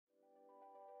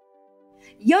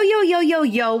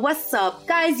Yo, what's up?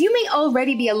 Guys, you may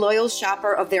already be a loyal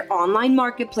shopper of their online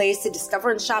marketplace to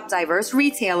discover and shop diverse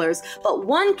retailers, but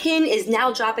OneKin is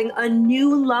now dropping a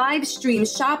new live stream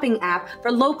shopping app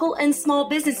for local and small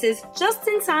businesses just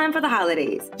in time for the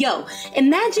holidays. Yo,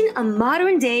 imagine a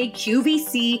modern day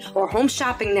QVC or home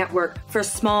shopping network for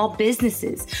small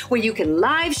businesses where you can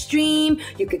live stream,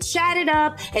 you can chat it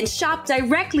up, and shop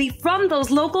directly from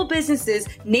those local businesses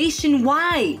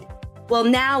nationwide. Well,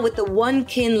 now with the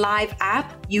OneKin Live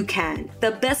app, you can.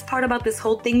 The best part about this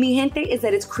whole thing, mi gente, is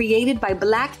that it's created by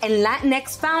Black and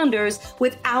Latinx founders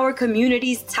with our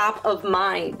community's top of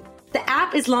mind. The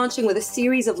app is launching with a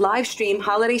series of live stream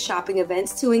holiday shopping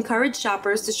events to encourage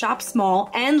shoppers to shop small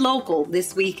and local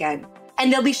this weekend.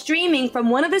 And they'll be streaming from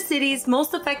one of the cities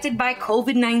most affected by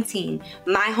COVID-19,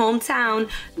 my hometown,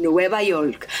 Nueva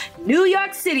York. New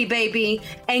York City, baby.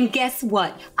 And guess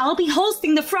what? I'll be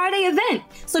hosting the Friday event.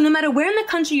 So no matter where in the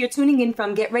country you're tuning in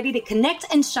from, get ready to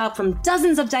connect and shop from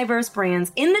dozens of diverse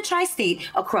brands in the tri-state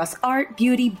across art,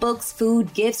 beauty, books,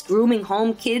 food, gifts, grooming,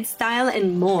 home, kids, style,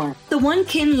 and more. The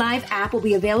OneKin Live app will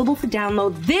be available for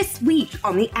download this week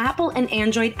on the Apple and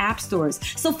Android app stores.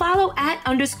 So follow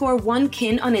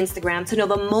 @_OneKin on Instagram to know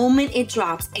the moment it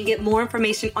drops and get more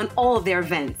information on all of their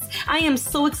events. I am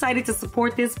so excited to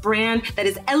support this brand that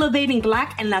is elevating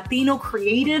Black and Latino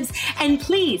creatives. And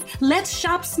please, let's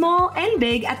shop small and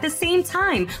big at the same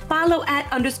time. Follow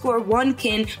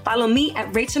 @_OneKin. Follow me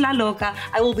at Rachel La Loca.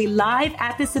 I will be live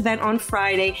at this event on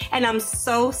Friday, and I'm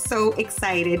so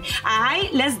excited. All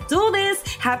right, let's do this.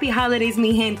 Happy holidays,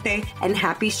 mi gente, and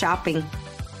happy shopping.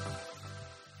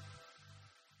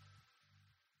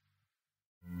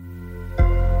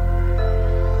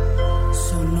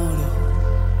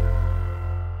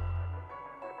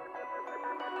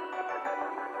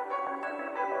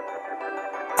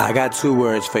 I got 2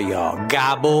 words for y'all.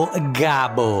 Gobble,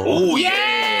 gobble. Oh,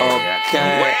 yeah.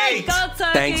 Okay. Wait. Go,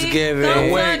 turkey. Thanksgiving.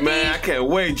 Can't wait, man. I can't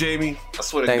wait, Jamie. I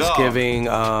swear to God. Thanksgiving,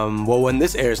 well, when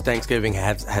this airs, Thanksgiving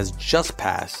has just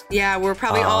passed. Yeah, we're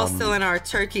probably all still in our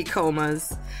turkey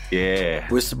comas. Yeah.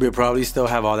 We'll probably still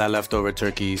have all that leftover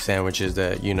turkey sandwiches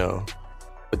that,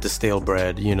 with the stale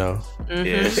bread, Yeah.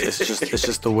 It's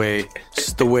just the way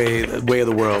of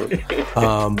the world.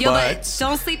 But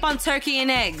don't sleep on turkey and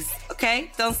eggs,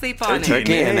 okay? Don't sleep on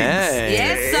turkey it. and eggs.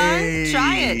 Yes, son.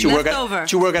 Try it. Leftover.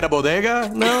 You work at a bodega?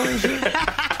 No.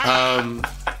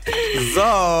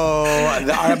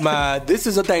 This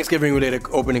is a Thanksgiving-related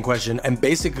opening question, and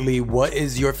basically, what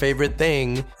is your favorite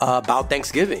thing about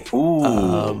Thanksgiving? Ooh.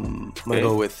 I'm gonna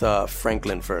go with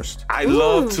Franklin first. I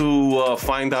love to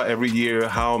find out every year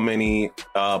how many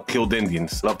killed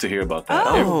Indians. Love to hear about that.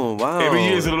 Oh, wow. Every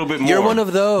year is a little bit more. You're one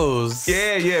of those.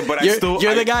 Yeah, but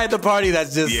You're the guy at the party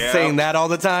that's just saying that all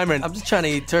the time, and I'm just trying to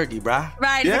eat turkey, brah.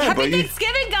 Right. Yeah, Like, but Happy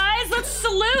Thanksgiving, guys. Let's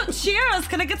salute. Cheers.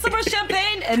 Can I get some more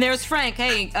champagne? And there's Frank.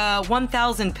 Hey,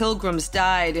 1,000 pilgrims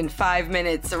died in 5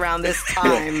 minutes around this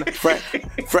time.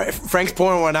 Frank's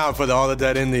pouring one out for all the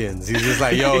dead Indians. He's just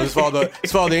like, yo, it's for all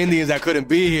the Indians that couldn't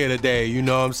be here today. You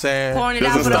know what I'm saying? Pouring it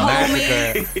out for the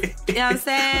homies. You know what I'm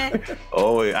saying?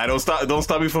 Oh, I don't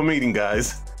stop me from eating,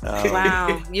 guys.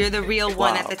 Wow. You're the real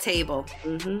one at the table.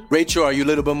 Mm-hmm. Rachel, are you a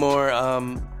little bit more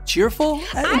cheerful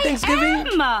at Thanksgiving?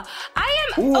 I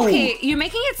am. Ooh. Okay, you're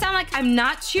making it sound like I'm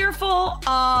not cheerful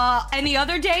any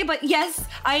other day, but yes,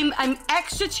 I'm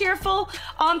extra cheerful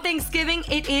on Thanksgiving.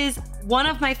 It is one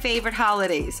of my favorite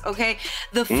holidays, okay?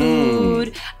 The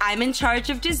food, I'm in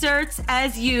charge of desserts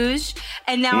as usual,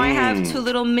 and now I have 2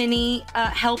 little mini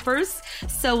helpers,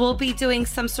 so we'll be doing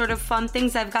some sort of fun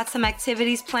things. I've got some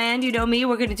activities planned, you know me,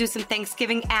 we're gonna do some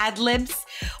Thanksgiving ad-libs,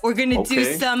 we're gonna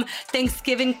do some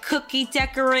Thanksgiving cookie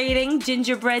decorating,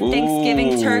 gingerbread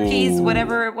Thanksgiving turkeys,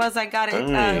 whatever it was I got at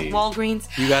Walgreens.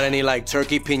 You got any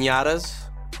turkey piñatas?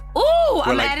 Ooh,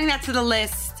 I'm adding that to the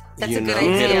list. That's a good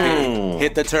idea.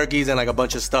 Hit the turkeys and a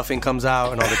bunch of stuffing comes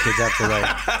out and all the kids have to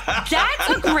That's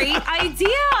a great idea.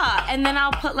 And then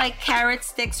I'll put carrot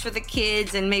sticks for the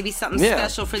kids and maybe something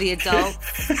special for the adults.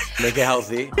 Make it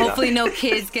healthy. Hopefully no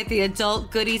kids get the adult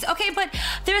goodies. Okay, but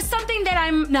there's something that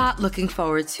I'm not looking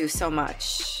forward to so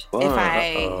much. If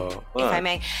I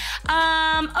may.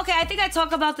 Okay, I think I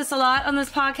talk about this a lot on this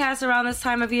podcast around this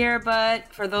time of year, but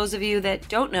for those of you that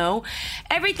don't know,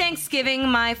 every Thanksgiving,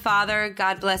 my father,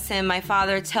 God bless him, my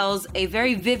father tells a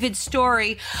very vivid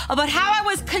story about how I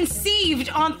was conceived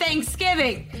on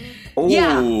Thanksgiving. Oh,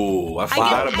 yeah. I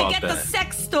forgot about that. I get the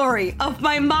sex story of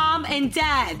my mom and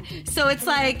dad. So it's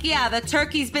the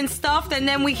turkey's been stuffed, and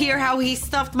then we hear how he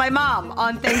stuffed my mom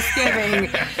on Thanksgiving.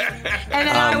 And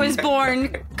then I was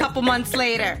born a couple months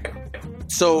later.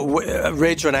 So,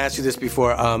 Rachel, and I asked you this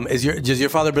before. Does your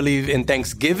father believe in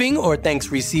Thanksgiving or thanks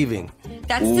receiving?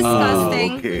 That's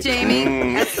disgusting, okay.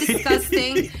 Jamie. That's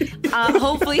disgusting.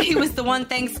 Hopefully he was the one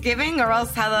Thanksgiving, or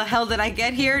else how the hell did I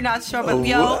get here? Not sure, but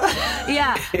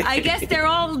yeah. I guess they're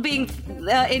all being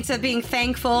into being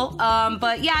thankful.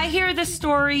 But yeah, I hear this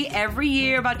story every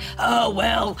year about, oh,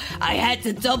 well, I had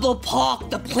to double park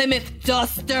the Plymouth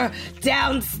Duster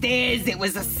downstairs. It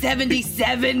was a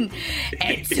 77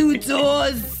 and 2 doors.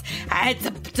 I had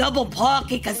to double park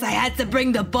it because I had to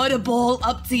bring the butterball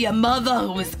up to your mother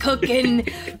who was cooking,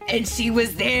 and she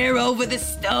was there over the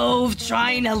stove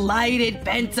trying to light it,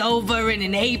 bent over in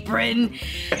an apron.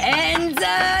 And,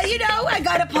 I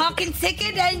got a parking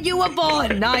ticket and you were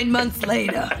born 9 months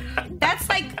later. That's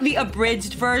like the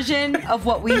abridged version of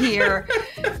what we hear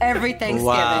every Thanksgiving.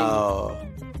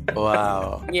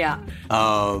 Wow. Yeah.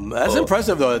 That's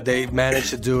impressive, though. They managed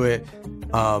to do it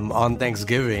on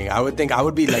Thanksgiving. I would think I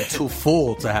would be like too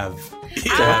full to have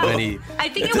any. I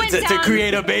think it went down to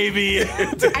create a baby. I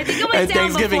think it went down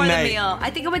Thanksgiving before night. the meal. I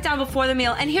think it went down before the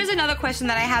meal. And here's another question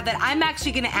that I have that I'm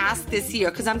actually going to ask this year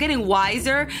because I'm getting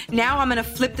wiser. Now I'm going to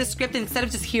flip the script instead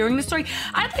of just hearing the story.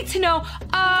 I'd like to know,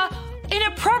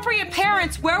 inappropriate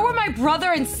parents, where were my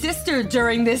brother and sister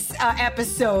during this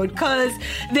episode? Because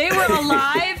they were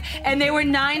alive and they were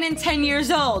 9 and 10 years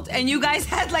old. And you guys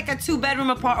had like a 2-bedroom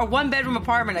or 1-bedroom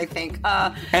apartment, I think.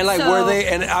 And like, were they,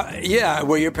 and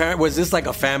were your parents, was this like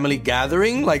a family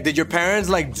gathering? Like, did your parents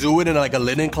like do it in like a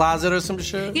linen closet or some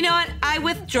shit? You know what? I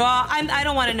withdraw. I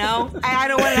don't want to know. I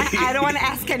don't want to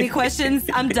ask any questions.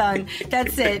 I'm done.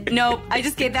 That's it. Nope. I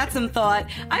just gave that some thought.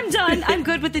 I'm done. I'm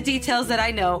good with the details that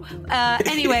I know.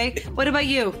 Anyway, what about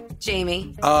you,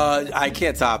 Jamie? I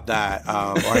can't top that,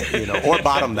 or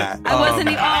bottom that. I wasn't.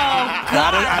 God,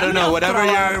 I don't know. Whatever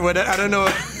I don't know.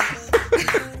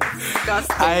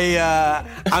 Disgusting.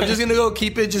 I'm just gonna go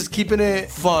keeping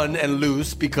it fun and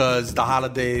loose because the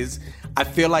holidays. I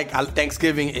feel like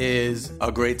Thanksgiving is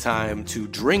a great time to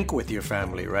drink with your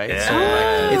family, right? Yeah. So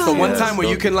like, it's the one time where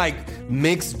you can like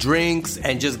mix drinks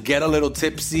and just get a little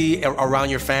tipsy around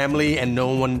your family, and no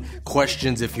one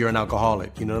questions if you're an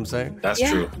alcoholic. You know what I'm saying? That's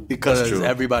true. Because That's true.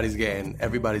 everybody's getting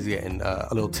a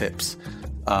little tips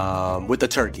with the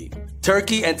turkey.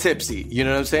 Turkey and tipsy. You know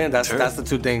what I'm saying? That's the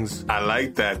two things. I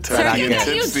like that. Turkey and gets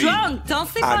you tipsy. drunk. Don't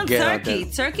sleep on turkey.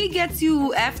 Turkey gets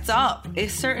you effed up.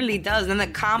 It certainly does. And the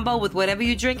combo with whatever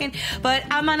you're drinking. But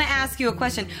I'm going to ask you a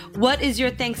question. What is your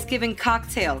Thanksgiving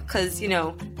cocktail? Because,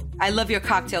 I love your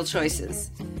cocktail choices.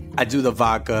 I do the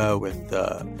vodka with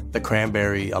the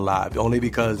cranberry a lot, only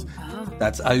because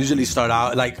I usually start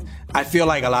out, like, I feel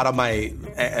like a lot of my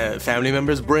family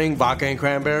members bring vodka and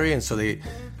cranberry, and so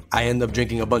I end up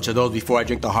drinking a bunch of those before I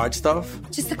drink the hard stuff.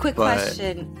 Just a quick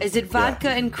question. Is it vodka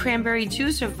and cranberry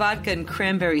juice or vodka and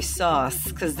cranberry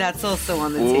sauce? Because that's also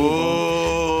on the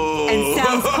table. And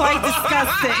sounds quite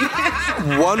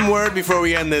disgusting. One word before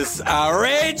we end this.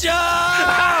 Rachel!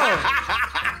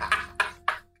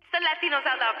 The Latinos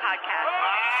Out Loud podcast.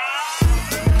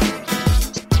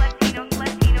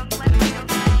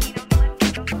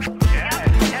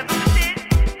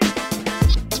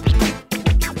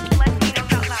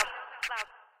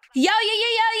 Yo,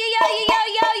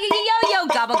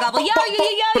 gobble, gobble, yo,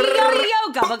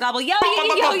 gobble, gobble, yo,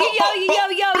 gobble,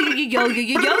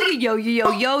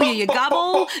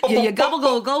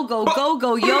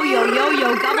 go, yo,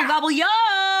 gobble, gobble, yo.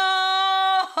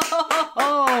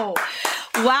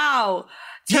 Wow.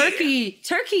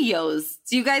 Turkey-yos.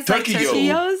 Do you guys like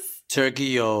turkey-yos?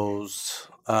 Turkey-yos.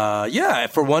 Yeah,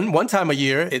 for one time a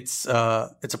year, it's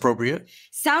appropriate.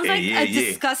 Sounds like a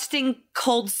disgusting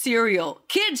cold cereal.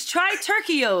 Kids, try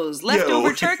Turkey-O's.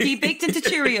 Leftover turkey baked into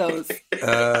Cheerios.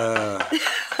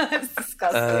 That's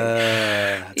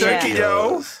disgusting.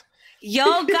 Turkey-O's.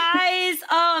 Yo, guys.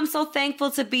 I'm so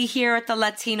thankful to be here at the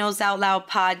Latinos Out Loud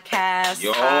podcast.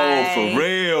 Yo, Hi. for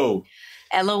real.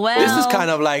 LOL. This is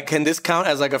kind of like, can this count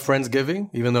as like a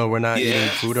Friendsgiving, even though we're not eating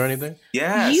food or anything?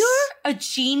 Yes. You're a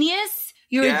genius.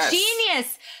 You're a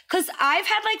genius. Because I've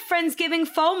had like Friendsgiving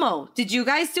FOMO. Did you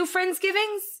guys do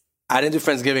Friendsgivings? I didn't do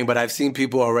Friendsgiving, but I've seen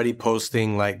people already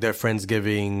posting like their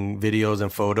Friendsgiving videos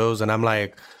and photos. And I'm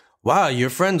like, wow, your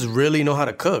friends really know how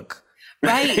to cook.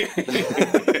 Right.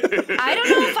 I don't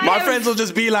know if My friends will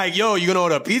just be like, yo, you gonna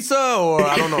order pizza or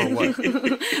I don't know what.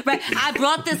 Right. I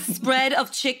brought this spread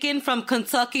of chicken from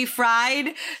Kentucky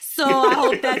Fried, so I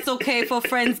hope that's okay for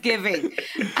Friendsgiving.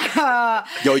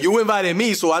 Yo, you invited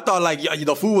me, so I thought like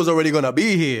the food was already gonna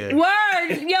be here.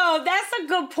 Word. Yo, that's a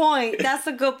good point. That's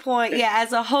a good point. Yeah,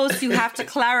 as a host, you have to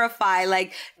clarify,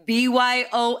 like,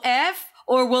 BYOF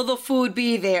or will the food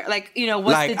be there? Like, what's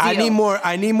like, the deal?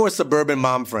 I need more suburban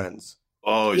mom friends.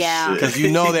 Oh, Yeah. shit. Because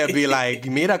you know they'll be like,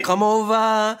 Mira, come over.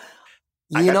 I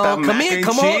You got know, that come mac here, and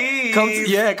come on. cheese.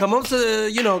 Come up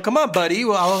to, come on, buddy.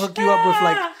 Well, I'll hook you up with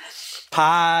like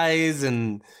pies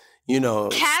and,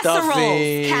 Casseroles.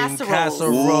 stuffing,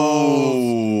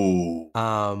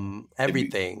 Ooh.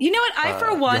 everything. You know what? I,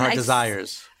 for one, your heart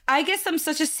desires. I guess I'm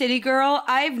such a city girl.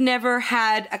 I've never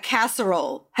had a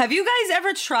casserole. Have you guys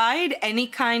ever tried any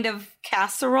kind of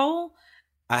casserole?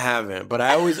 I haven't, but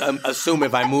I always assume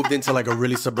if I moved into like a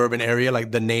really suburban area,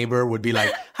 like the neighbor would be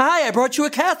like, "Hi, I brought you a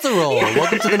casserole.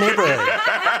 Welcome to the neighborhood."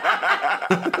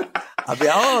 I'll be,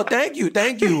 "Oh, thank you,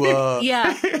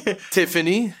 Yeah.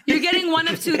 Tiffany." You're getting one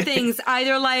of two things.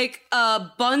 Either like a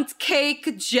bunt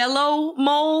cake jello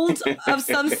mold of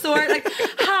some sort. Like,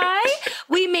 hi,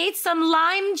 we made some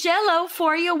lime jello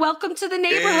for you. Welcome to the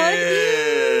neighborhood.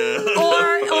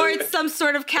 Or it's some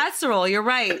sort of casserole. You're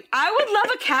right. I would love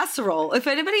a casserole. If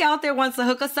anybody out there wants to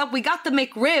hook us up, we got the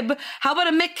McRib. How about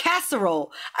a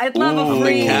McCasserole? I'd love a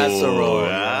free McCasserole.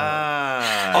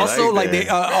 Also, like they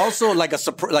also like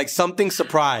like something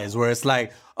surprise where it's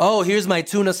like, "Oh, here's my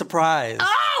tuna surprise."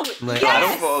 Oh, Like, yes.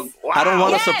 I don't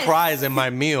want Yes. a surprise in my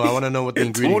meal. I want to know what the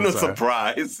ingredients Tuna are.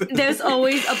 surprise. There's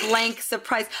always a blank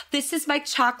surprise. This is my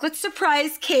chocolate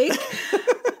surprise cake.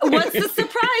 What's the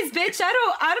surprise, bitch?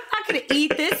 I'm not gonna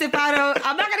eat this if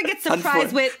I'm not gonna get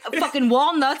surprised with fucking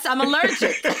walnuts. I'm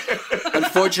allergic.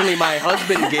 Unfortunately, my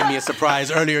husband gave me a surprise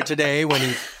earlier today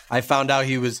when I found out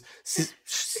he was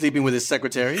sleeping with his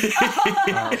secretary.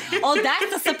 Oh, that's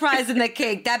the surprise in the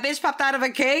cake. That bitch popped out of a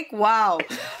cake. Wow.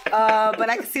 But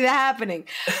I can see that happening.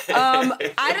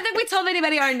 I don't think we told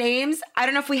anybody our names. I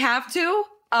don't know if we have to.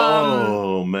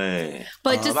 Oh, man.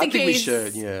 But just I in think case. we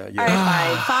should. Yeah. All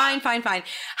right, fine.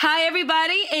 Hi,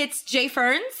 everybody. It's Jay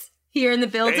Ferns here in the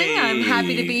building. Hey. I'm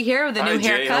happy to be here with a Hi, new Jay.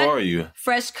 haircut. How are you?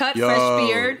 Fresh cut, Yo. fresh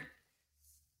beard.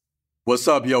 What's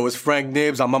up, yo? It's Frank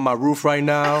Nibs. I'm on my roof right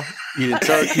now eating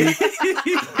turkey.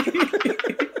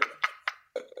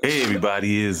 Hey,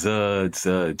 everybody. It's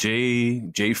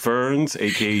Jay Ferns,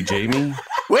 a.k.a. Jamie.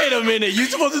 Wait a minute. You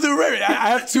supposed to do right? I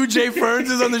have two Jay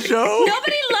Fernses on the show?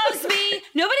 Nobody loves me.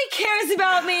 Nobody cares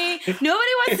about me.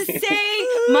 Nobody wants to say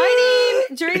my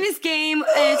name during this game.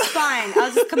 And it's fine.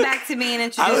 I'll just come back to me and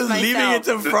introduce I was myself. leaving it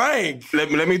to Frank.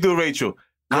 Let me do Rachel.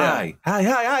 Yeah.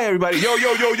 Hi, everybody. Yo.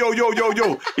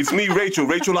 It's me,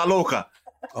 Rachel La Loca.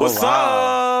 What's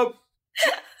up?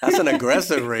 That's an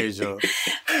aggressive Rachel.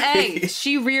 Hey,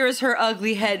 she rears her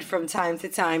ugly head from time to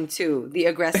time, too. The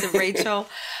aggressive Rachel.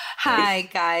 Hi,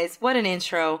 guys. What an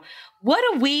intro. What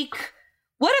a week.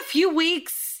 What a few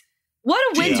weeks. What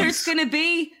a winter it's going to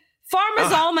be.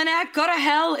 Farmer's Almanac, go to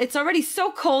hell. It's already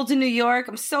so cold in New York.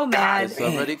 I'm so mad. It's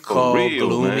already cold, real,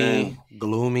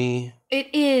 gloomy. It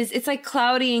is. It's like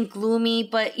cloudy and gloomy,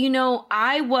 but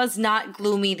I was not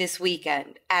gloomy this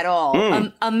weekend at all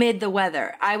amid the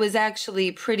weather. I was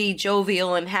actually pretty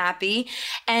jovial and happy.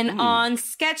 And on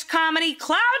sketch comedy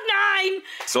Cloud9.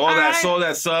 Saw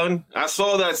that, son. I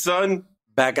saw that, son.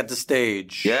 Back at the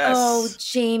stage. Yes. Oh,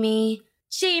 Jamie,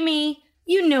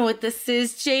 you know what this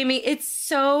is, Jamie. It's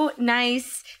so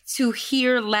nice to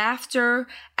hear laughter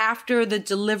after the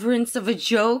deliverance of a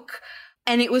joke.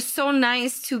 And it was so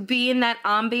nice to be in that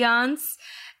ambiance,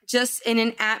 just in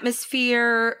an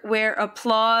atmosphere where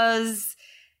applause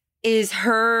is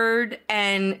heard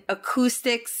and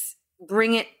acoustics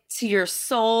bring it to your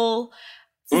soul.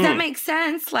 Does that make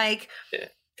sense? Like,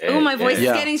 my voice is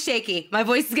getting shaky. My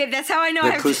voice is getting, that's how I know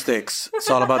The acoustics. It's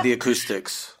all about the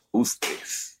acoustics.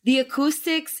 the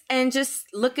acoustics and just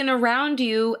looking around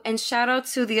you. And shout out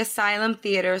to the Asylum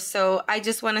Theater. So I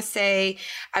just want to say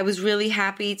I was really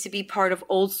happy to be part of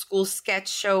Old School Sketch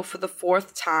Show for the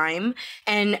 4th time.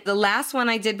 And the last one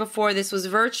I did before this was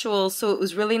virtual. So it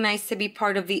was really nice to be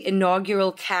part of the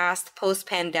inaugural cast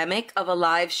post-pandemic of a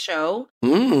live show.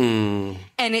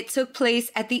 And it took place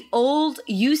at the old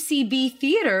UCB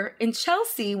Theater in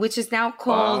Chelsea, which is now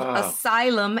called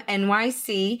Asylum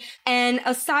NYC. And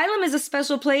Asylum is a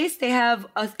special place. They have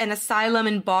an asylum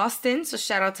in Boston. So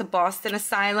shout out to Boston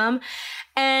Asylum.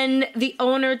 And the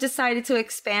owner decided to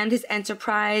expand his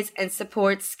enterprise and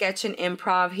support sketch and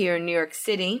improv here in New York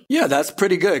City. Yeah, that's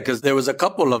pretty good because there was a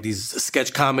couple of these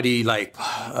sketch comedy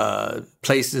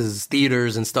places,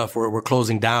 theaters and stuff were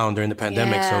closing down during the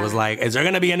pandemic. So it was like, is there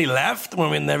going to be any left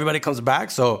when everybody comes back?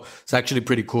 So it's actually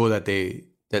pretty cool that they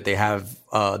that they have.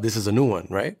 This is a new one,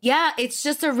 right? Yeah, it's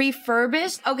just a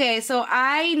refurbished. Okay, so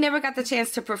I never got the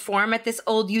chance to perform at this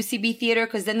old UCB theater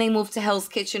because then they moved to Hell's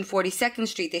Kitchen, 42nd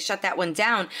Street. They shut that one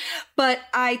down. But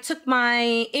I took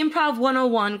my Improv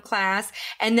 101 class,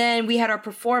 and then we had our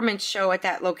performance show at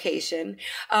that location.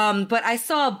 But I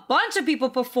saw a bunch of people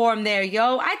perform there,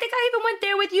 yo. I think I even went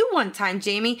there with you one time,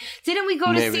 Jamie. Didn't we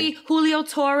go to see Julio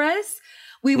Torres?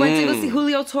 We went to go see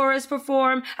Julio Torres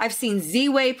perform. I've seen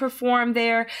Z-Way perform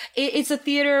there. It's a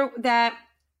theater that,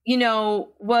 you know,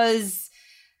 was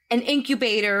an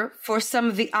incubator for some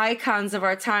of the icons of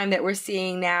our time that we're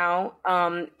seeing now.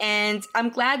 And I'm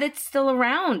glad it's still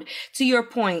around. To your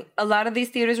point, a lot of these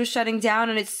theaters were shutting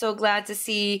down, and it's so glad to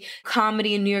see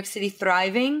comedy in New York City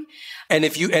thriving. And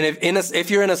if you're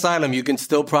in Asylum, you can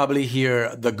still probably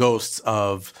hear the ghosts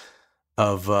of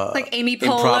like Amy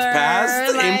Poehler. Improv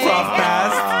Past. Like, Improv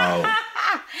Past.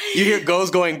 You hear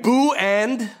ghosts going, boo,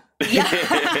 and...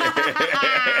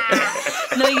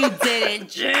 No, you didn't,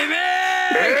 Jimmy!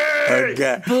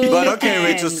 Okay. But okay,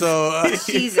 Rachel, so...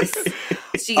 Jesus.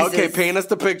 Okay, paint us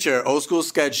the picture. Old school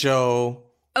sketch show.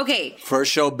 Okay.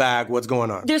 First show back. What's going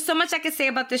on? There's so much I could say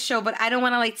about this show, but I don't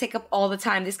want to like take up all the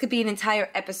time. This could be an entire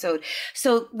episode.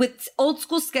 So with Old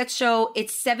School Sketch Show,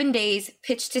 it's 7 days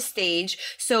pitch to stage.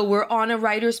 So we're on a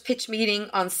writer's pitch meeting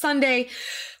on Sunday.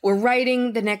 We're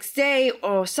writing the next day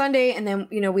or Sunday. And then,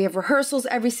 you know, we have rehearsals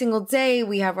every single day.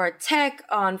 We have our tech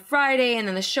on Friday, and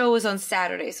then the show is on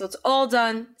Saturday. So it's all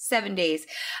done 7 days.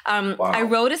 Wow. I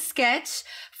wrote a sketch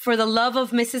for the love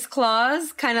of Mrs.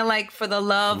 Claus, kind of like for the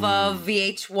love of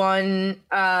VH1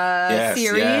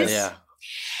 series. Yes. Yeah.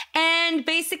 And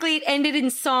basically it ended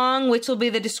in song, which will be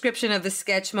the description of the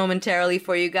sketch momentarily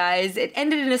for you guys. It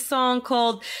ended in a song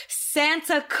called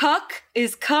Santa Cuck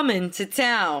is Coming to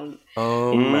Town.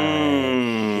 Oh,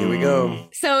 man. Here we go.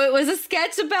 So it was a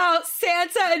sketch about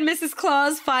Santa and Mrs.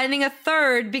 Claus finding a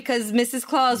third because Mrs.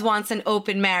 Claus wants an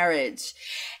open marriage.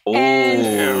 Oh,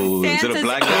 is it a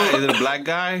black guy? Is it a black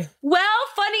guy? Well,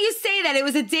 funny you say that. It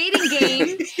was a dating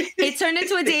game. It turned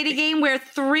into a dating game where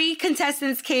 3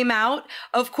 contestants came out.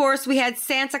 Of course, we had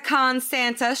Santa Con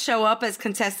Santa show up as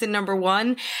contestant number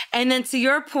 1. And then to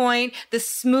your point, the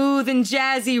smooth and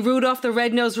jazzy Rudolph the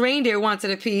Red-Nosed Reindeer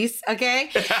wanted a piece, okay?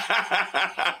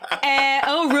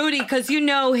 Rudy, because you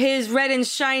know his red and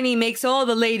shiny makes all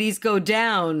the ladies go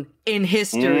down in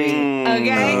history,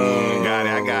 okay?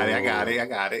 I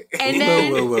got it. And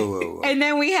then, Whoa. and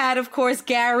then we had, of course,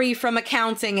 Gary from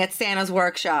accounting at Santa's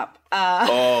workshop.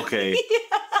 Okay.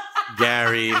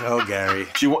 Gary. Oh, Gary.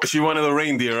 She wanted a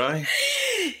reindeer, right?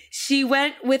 She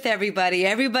went with everybody.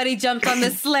 Everybody jumped on the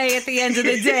sleigh at the end of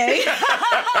the day.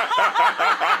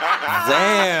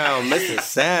 Damn, Mrs.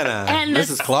 Santa. And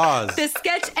Mrs. Claus. The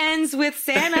sketch ends with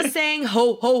Santa saying,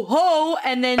 ho, ho, ho,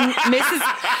 and then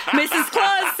Mrs.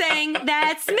 Claus saying,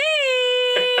 that's me.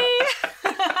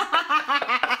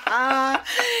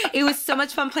 It was so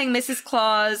much fun playing Mrs.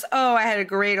 Claus. Oh, I had a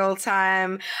great old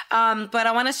time. But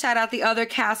I want to shout out the other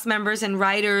cast members and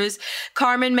writers.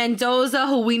 Carmen Mendoza,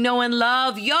 who we know and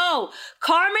love. Yo,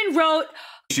 Carmen wrote...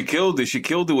 She killed it. She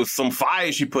killed it with some fire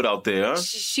she put out there. Huh?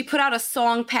 She put out a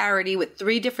song parody with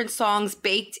 3 different songs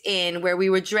baked in where we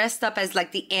were dressed up as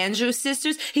like the Andrews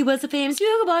sisters. He was a famous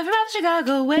bugle boy from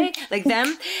Chicago way. Like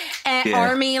them. And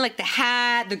Army, like the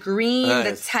hat, the green,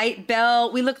 the tight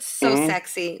belt. We looked so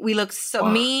sexy. We looked so...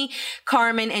 Wow. Me,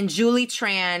 Carmen, and Julie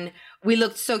Tran... We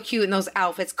looked so cute in those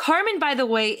outfits. Carmen, by the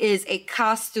way, is a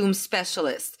costume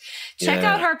specialist. Check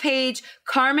out her page,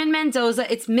 Carmen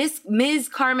Mendoza. It's Ms.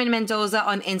 Carmen Mendoza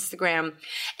on Instagram.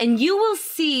 And you will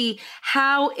see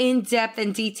how in-depth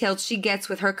and detailed she gets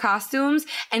with her costumes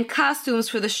and costumes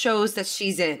for the shows that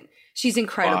she's in. She's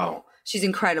incredible. Wow. She's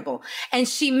incredible. And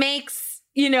she makes,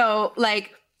 you know,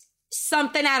 like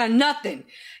something out of nothing.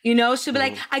 You know, she'll be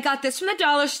like, I got this from the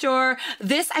dollar store.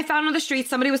 This I found on the street.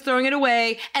 Somebody was throwing it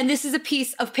away. And this is a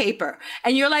piece of paper.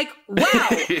 And you're like, wow,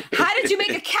 how did you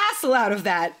make a castle out of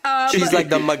that? She's like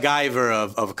the MacGyver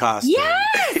of costumes.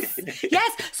 Yes!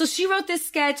 Yes. So she wrote this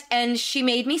sketch and she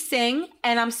made me sing.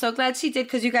 And I'm so glad she did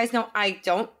because you guys know I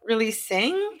don't really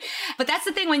sing. But that's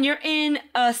the thing. When you're in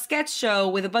a sketch show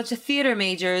with a bunch of theater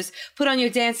majors, put on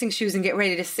your dancing shoes and get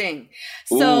ready to sing.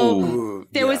 So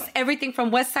there was everything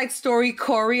from West Side Story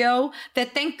choreo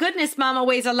that thank goodness Mama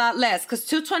weighs a lot less because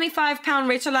 225-pound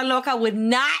Rachel La Loca would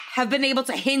not have been able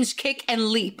to hinge, kick, and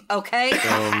leap, okay?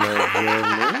 Oh, my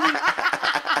goodness.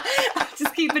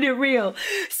 Just keeping it real.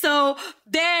 So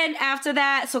then after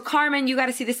that, so Carmen, you got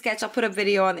to see the sketch. I'll put a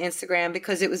video on Instagram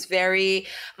because it was very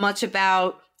much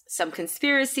about some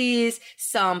conspiracies,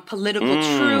 some political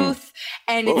truth.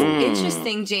 And it's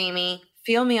interesting, Jamie,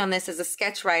 feel me on this as a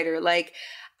sketch writer. Like,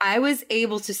 I was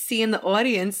able to see in the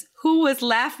audience who was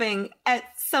laughing at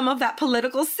some of that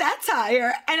political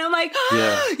satire. And I'm like,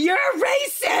 you're a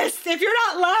racist if you're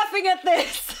not laughing at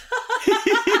this.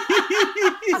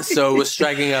 So it was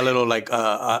striking a little like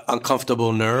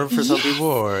uncomfortable nerve for some people,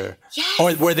 or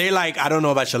were they like, I don't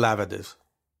know if I should laugh at this?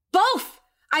 Both.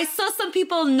 I saw some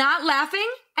people not laughing,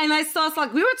 and I saw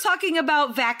like we were talking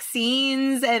about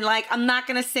vaccines, and like I'm not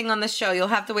gonna sing on the show. You'll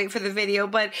have to wait for the video,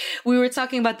 but we were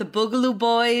talking about the Boogaloo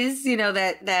Boys, you know,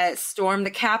 that stormed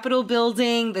the Capitol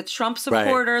building, the Trump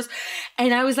supporters,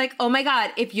 and I was like, oh my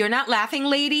God, if you're not laughing,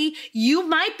 lady, you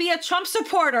might be a Trump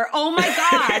supporter. Oh my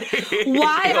God,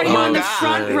 why are you in the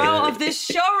front row of this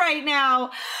show right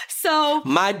now? So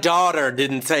my daughter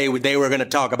didn't say they were gonna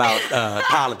talk about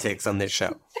politics on this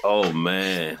show. Oh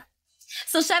man.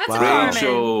 So shout out to Carmen.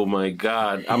 Oh my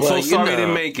God. I'm so sorry I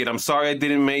didn't make it. I'm sorry I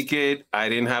didn't make it. I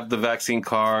didn't have the vaccine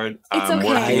card. It's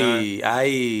okay.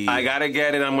 I gotta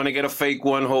get it. I'm gonna get a fake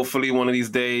one hopefully one of these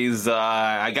days.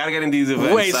 I gotta get in these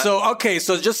events. Wait,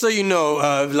 so just so you know,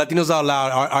 Latinos Out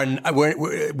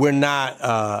Loud we're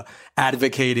not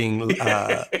advocating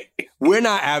we're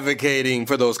not advocating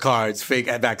for those cards, fake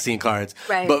vaccine cards.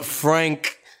 Right. But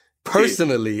Frank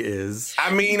personally is.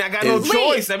 I mean, I got no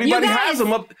choice. Everybody has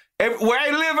them up. Where I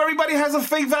live, everybody has a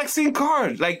fake vaccine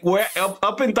card. Like where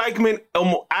up in Dykeman,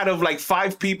 out of like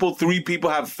 5 people, 3 people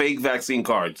have fake vaccine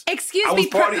cards. Excuse me.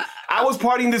 I was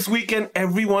partying this weekend.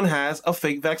 Everyone has a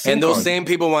fake vaccine card. And those same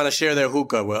people want to share their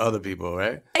hookah with other people,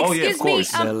 right? Excuse of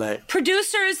course. Me,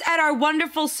 producers at our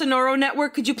wonderful Sonoro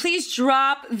network, could you please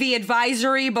drop the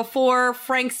advisory before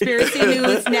Frank's Conspiracy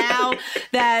News now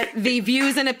that the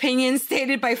views and opinions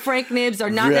stated by Frank Nibs are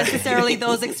not necessarily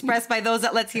those expressed by those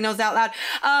at Latinos Out Loud.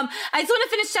 I just want to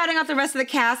finish shouting out the rest of the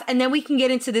cast, and then we can get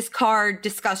into this card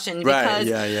discussion because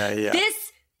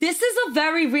this is a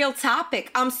very real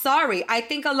topic. I'm sorry. I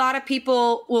think a lot of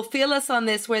people will feel us on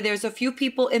this, where there's a few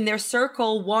people in their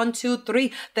circle, 1, 2,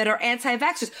 3, that are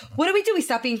anti-vaxxers. What do? We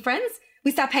stop being friends?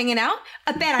 We stop hanging out?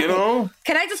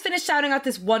 Can I just finish shouting out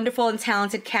this wonderful and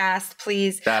talented cast,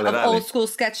 please, of Old School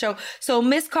Sketch Show? So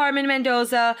Miss Carmen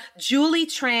Mendoza, Julie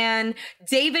Tran,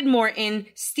 David Morton,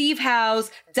 Steve Howes,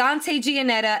 Dante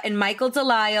Giannetta, and Michael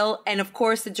Delisle, and of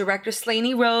course the director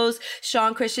Slaney Rose,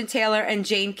 Sean Christian Taylor, and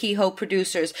Jane Kehoe,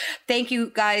 producers. Thank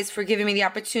you guys for giving me the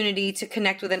opportunity to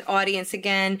connect with an audience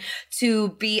again, to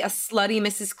be a slutty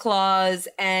Mrs. Claus,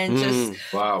 and just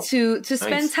to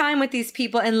spend time with these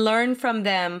people and learn from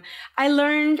them. I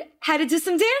learned how to do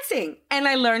some dancing, and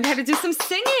I learned how to do some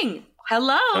singing.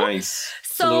 Hello. Nice.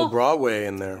 So, a little Broadway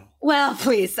in there. Well,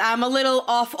 please. I'm a little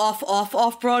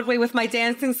off Broadway with my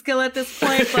dancing skill at this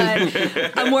point, but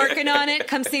I'm working on it.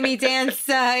 Come see me dance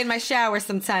in my shower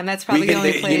sometime. That's probably the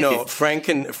only place. You know, Frank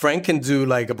can do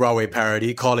like a Broadway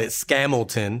parody. Call it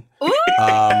Scamilton.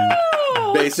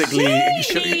 Ooh, basically,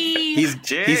 he's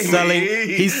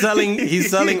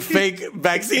selling fake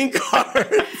vaccine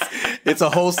cards. It's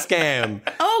a whole scam.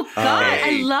 Oh God,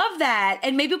 I love that.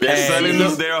 And maybe we they're selling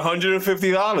them. They're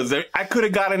 $150. I could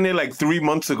have gotten there like 3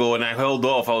 months ago, and I held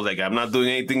off. I was like, I'm not doing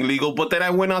anything legal. But then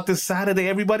I went out this Saturday.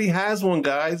 Everybody has one,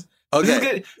 guys.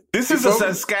 Okay. This is a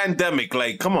scandemic.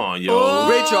 Like, come on, yo.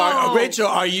 Oh. Rachel,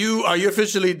 are you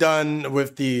officially done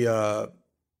with the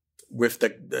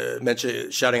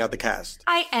mention shouting out the cast?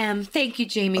 I am. Thank you,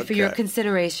 Jamie, for your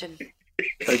consideration.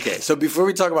 Okay, so before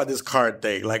we talk about this card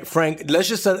thing, like Frank, let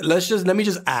me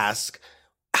just ask,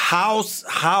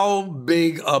 how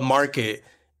big a market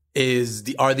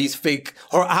are these fake,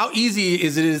 or how easy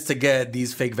is it to get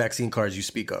these fake vaccine cards you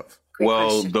speak of?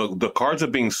 Well, the cards are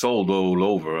being sold all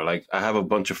over. Like, I have a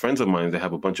bunch of friends of mine that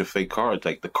have a bunch of fake cards.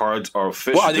 Like, the cards are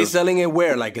official. Well, are they selling it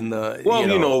where? Like in the in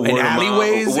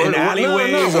alleyways? Word of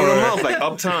mouth. Like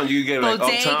Uptown, you get like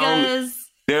bodegas. Uptown.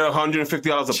 They're $150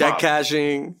 a pop. Check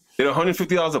cashing. They're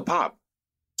 $150 a pop.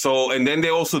 So, and then they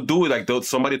also do it like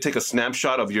somebody take a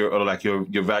snapshot of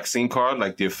your vaccine card,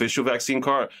 like the official vaccine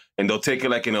card, and they'll take it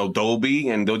like in Adobe,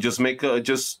 and they'll just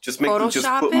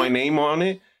put my name on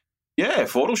it. Yeah,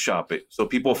 Photoshop it. So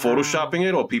people are photoshopping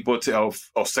it, or people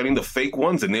are selling the fake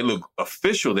ones, and they look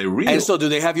official. They're real. And so, do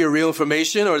they have your real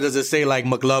information, or does it say like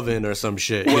McLovin or some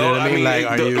shit? Well, you know what I mean?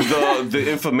 Like, the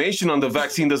information on the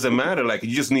vaccine doesn't matter. Like,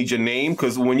 you just need your name,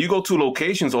 because when you go to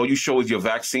locations, all you show is your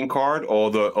vaccine card or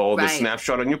the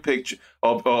snapshot on your picture,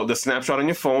 or the snapshot on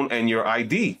your phone and your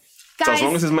ID. Guys, so as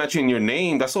long as it's matching your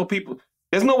name, that's all people.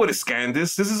 There's no way to scan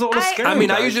this. This is all a scam. I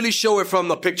mean, I usually show it from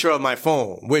the picture of my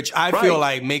phone, which I feel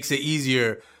like makes it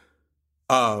easier.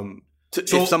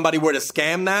 If somebody were to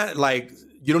scam that, like,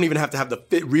 you don't even have to have the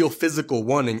real physical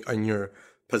one on your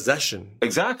possession.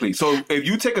 Exactly. So if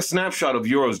you take a snapshot of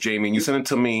yours, Jamie, and you send it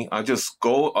to me, I just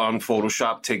go on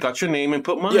Photoshop, take out your name, and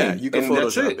put mine. Yeah, you can and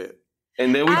that's Photoshop it.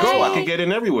 And there we go. I can get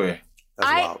in everywhere.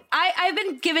 I've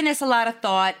been giving this a lot of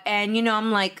thought, and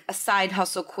I'm like a side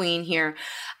hustle queen here.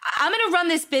 I'm gonna run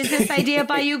this business idea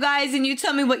by you guys, and you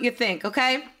tell me what you think,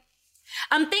 okay?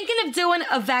 I'm thinking of doing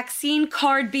a vaccine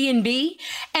card B&B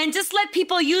and just let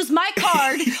people use my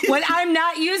card when I'm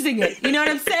not using it. You know what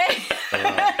I'm saying?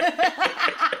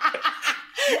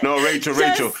 No,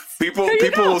 Rachel. People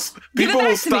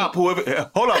will stop whoever.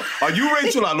 Hold up. Are you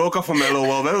Rachel La Loca from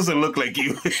LOL? That doesn't look like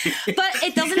you. But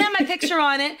it doesn't have my picture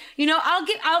on it.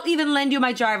 I'll even lend you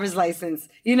my driver's license.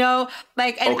 I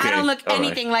don't look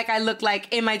anything like I look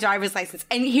like in my driver's license.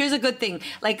 And here's a good thing.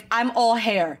 Like, I'm all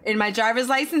hair. In my driver's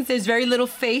license, there's very little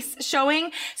face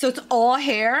showing. So it's all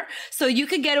hair. So you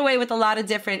could get away with a lot of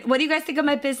different. What do you guys think of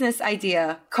my business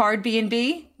idea? Card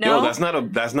B&B? No, yo, that's not a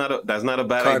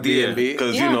bad Card idea. B&B?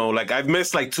 Because I've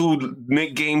missed like 2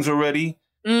 Knick games already.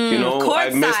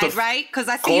 Courtside, I missed right? Because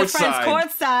I see your friends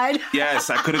courtside. Yes,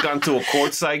 I could have gone to a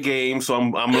courtside game. So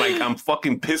I'm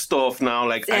fucking pissed off now.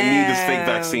 Like, I need this fake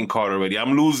vaccine card already.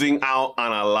 I'm losing out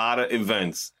on a lot of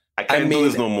events. I can't do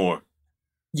this no more.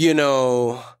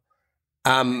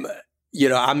 I'm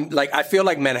like, I feel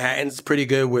like Manhattan's pretty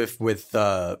good with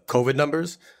COVID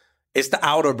numbers. It's the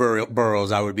outer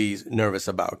boroughs I would be nervous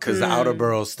about, because the outer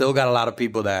boroughs still got a lot of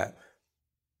people that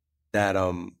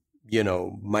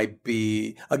might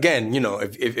be, again,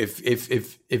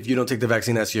 if you don't take the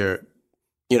vaccine, that's your,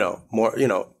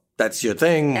 that's your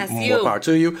thing. That's more you. power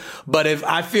to you. But if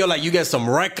I feel like you get some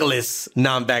reckless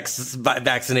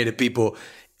non-vaccinated people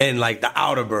in like the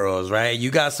outer boroughs, right? You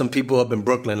got some people up in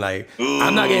Brooklyn like,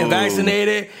 I'm not getting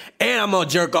vaccinated and I'm gonna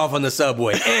jerk off on the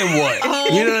subway. And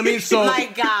what? You know what I mean? So My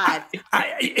God.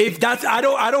 I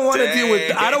don't want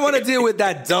to deal with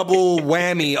that double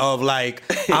whammy of like,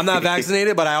 I'm not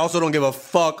vaccinated, but I also don't give a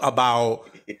fuck about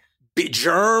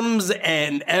germs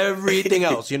and everything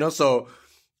else, So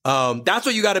that's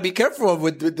what you got to be careful of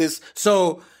with this.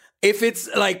 So if it's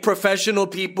like professional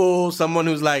people, someone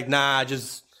who's like, nah,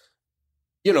 just,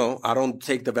 I don't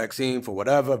take the vaccine for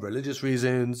whatever, religious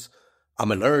reasons.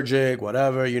 I'm allergic,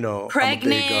 whatever,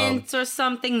 Pregnant or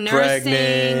something, nursing.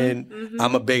 Pregnant. Mm-hmm.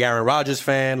 I'm a big Aaron Rodgers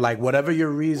fan. Like, whatever your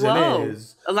reason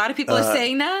is. A lot of people are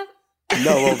saying that?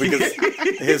 No, well, because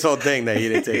his whole thing that he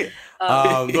didn't take it.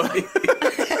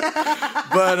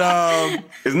 But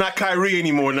it's not Kyrie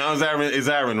anymore. Now it's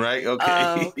Aaron, right?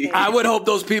 Okay. Okay. I would hope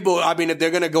those people, I mean, if they're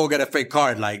going to go get a fake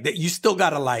card, like, you still got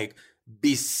to, like,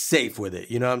 be safe with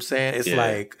it. You know what I'm saying? It's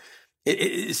like,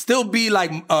 it still be like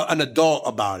an adult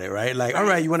about it, right? Like, all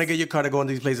right, you want to get your car to go in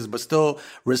these places, but still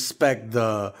respect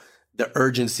the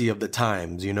urgency of the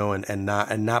times, and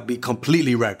not be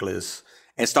completely reckless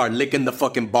and start licking the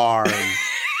fucking bar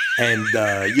and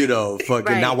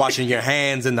fucking not washing your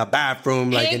hands in the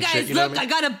bathroom, like, hey and guys, shit. look, I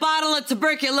got a bottle of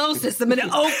tuberculosis. I'm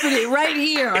gonna open it right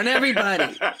here on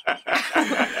everybody.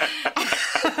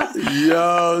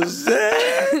 Yo,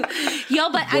 Zay.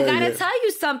 But I gotta tell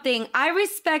you something. I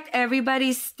respect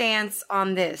everybody's stance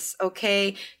on this,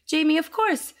 okay? Jamie, of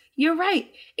course, you're right.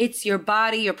 It's your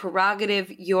body, your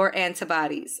prerogative, your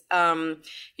antibodies.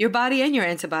 Your body and your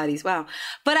antibodies, wow.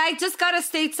 But I just gotta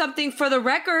state something for the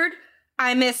record.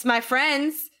 I miss my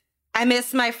friends. I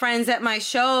miss my friends at my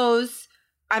shows.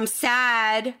 I'm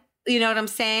sad. You know what I'm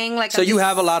saying? Like, so you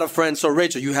have a lot of friends. So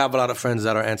Rachel, you have a lot of friends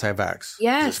that are anti-vax.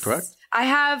 Yes. Is this correct? I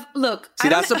have, look. See,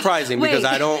 that's surprising because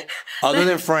I don't, other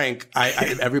than Frank,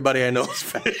 everybody I know is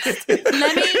fast.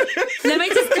 Let me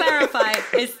just clarify.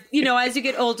 It's, as you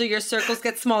get older, your circles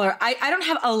get smaller. I don't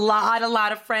have a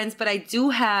lot of friends, but I do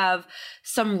have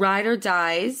some ride or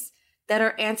dies that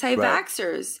are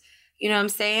anti-vaxxers. Right. You know what I'm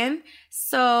saying?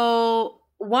 So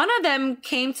one of them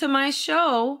came to my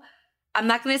show. I'm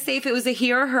not going to say if it was a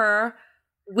he or her,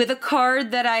 with a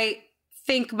card that I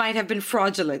think might have been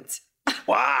fraudulent.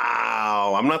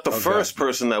 Wow. I'm not the first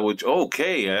person that would.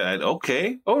 Okay.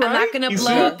 Okay. All right. I'm not going to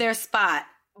blow up their spot.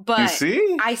 But you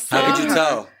see? I saw her. How could you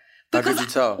tell? Because, how could you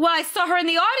tell? Well, I saw her in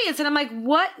the audience and I'm like,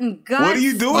 what in God's What are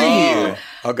you doing here?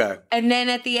 Okay. And then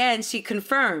at the end, she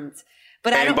confirmed.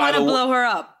 But I don't want to blow her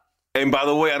up. And by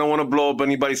the way, I don't want to blow up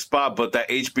anybody's spot, but that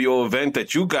HBO event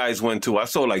that you guys went to, I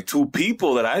saw like 2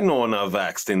 people that I know are not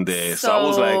vaxxed in there. So I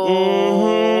was like,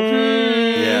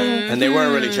 yeah. And they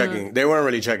weren't really checking. They weren't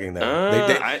really checking that.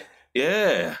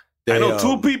 I know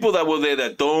 2 people that were there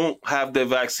that don't have their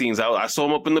vaccines. I saw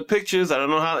them up in the pictures. I don't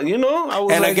know how, I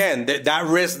was and again, that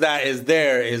risk that is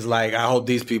there is like, I hope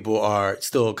these people are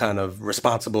still kind of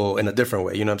responsible in a different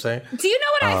way. You know what I'm saying? Do you know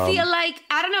what I feel like?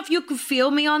 I don't know if you could feel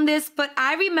me on this, but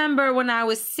I remember when I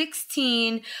was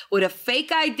 16 with a fake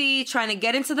ID trying to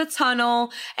get into the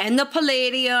Tunnel and the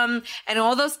Palladium and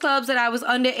all those clubs that I was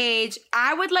underage,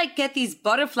 I would like get these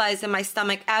butterflies in my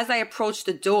stomach as I approached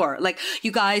the door. Like,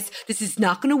 you guys, this is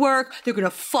not going to work. They're going to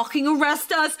fucking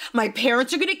arrest us. My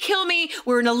parents are going to kill me.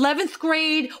 We're in 11th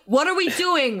grade. What are we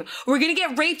doing? We're going to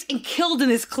get raped and killed in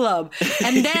this club.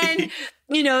 And then,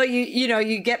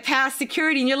 you get past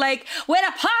security and you're like, where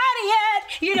the party at?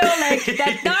 Like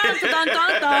that dun.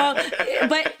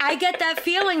 But I get that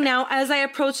feeling now as I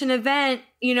approach an event,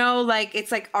 like,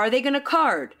 it's like, are they going to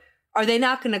card? Are they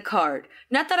not going to card?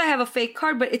 Not that I have a fake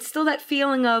card, but it's still that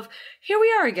feeling of, here we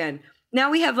are again.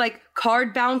 Now we have like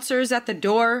card bouncers at the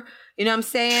door. You know what I'm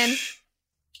saying?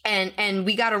 And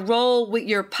we got to roll with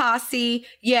your posse.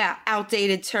 Yeah,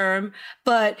 outdated term,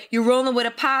 but you're rolling with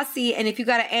a posse. And if you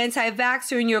got an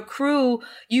anti-vaxxer in your crew,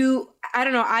 I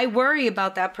don't know, I worry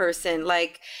about that person.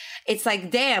 Like, it's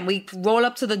like, damn, we roll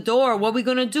up to the door. What are we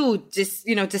going to do? Just,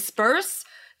 disperse?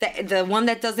 The one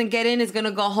that doesn't get in is going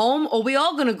to go home, or we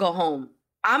all going to go home?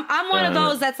 I'm one of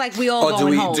those that's like, we all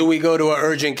going home. Do we go to an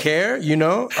urgent care,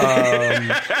 15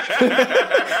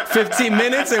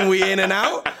 minutes and we in and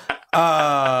out?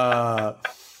 I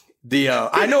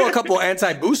know a couple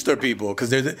anti-booster people, because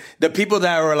they're the people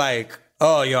that were like,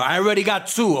 oh, yo, I already got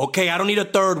 2. Okay, I don't need a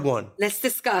third one. Let's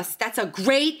discuss. That's a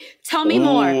great. Tell me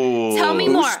more. Tell me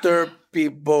more. Booster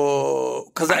people,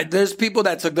 because there's people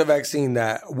that took the vaccine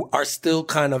that are still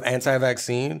kind of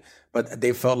anti-vaccine, but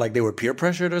they felt like they were peer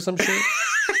pressured or some shit.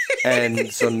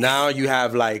 And so now you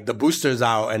have like the boosters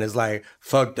out and it's like,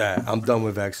 fuck that. I'm done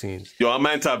with vaccines. Yo, I'm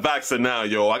anti-vaxxer now,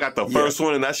 yo. I got the first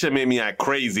one and that shit made me act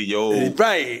crazy, yo.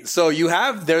 Right. So you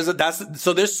have,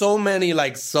 there's so many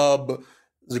like sub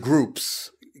groups,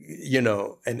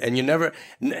 and you never,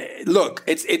 look,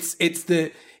 it's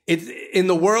in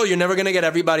the world, you're never going to get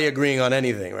everybody agreeing on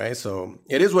anything, right? So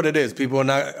it is what it is. People are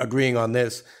not agreeing on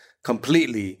this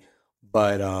completely,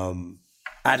 but,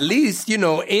 at least,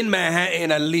 in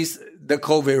Manhattan, at least the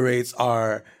COVID rates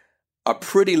are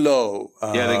pretty low.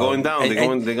 Yeah, they're going down. They're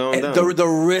going down. The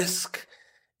risk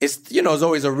is, it's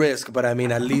always a risk, but I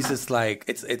mean, at least it's like,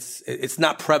 it's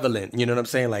not prevalent. You know what I'm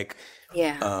saying? Like,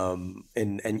 yeah.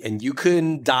 And you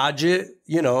can dodge it,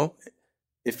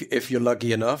 if you're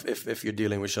lucky enough, if you're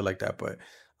dealing with shit like that. But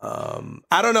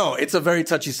I don't know. It's a very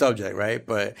touchy subject, right?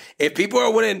 But if people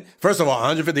are winning, first of all,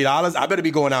 $150, I better be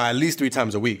going out at least 3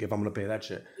 times a week if I'm going to pay that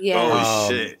shit. Yeah. Oh,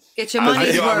 shit. Get your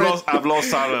money's worth. I've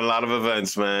lost out on a lot of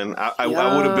events, man. I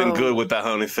would have been good with that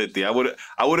 150. I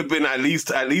would have been at least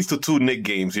to 2 Knick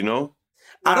games,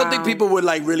 I don't think people would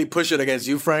like really push it against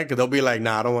you, Frank, because they'll be like,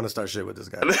 nah, I don't want to start shit with this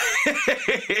guy.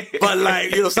 But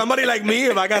like, somebody like me,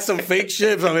 if I got some fake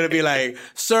shit, I'm going to be like,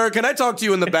 sir, can I talk to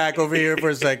you in the back over here for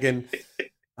a second?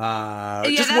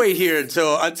 Just wait here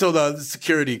until the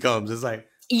security comes. It's like,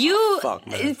 fuck,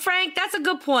 man. Frank, that's a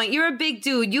good point. You're a big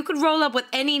dude. You could roll up with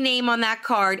any name on that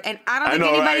card, and I don't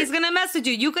think anybody's gonna mess with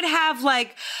you. You could have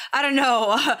like, I don't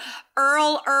know,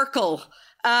 Earl Urkel.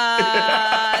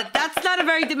 That's not a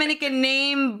very Dominican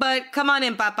name, but come on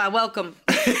in, Papa. Welcome.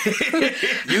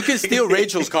 You can steal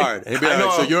Rachel's card. And be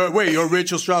like, so you're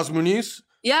Rachel Strauss Muniz?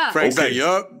 Yeah. Frank's like,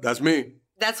 yup, that's me.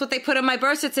 That's what they put on my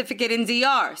birth certificate in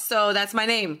DR, so that's my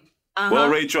name. Uh-huh. Well,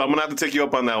 Rachel, I'm gonna have to take you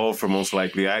up on that offer most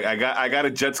likely. I got a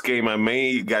Jets game. I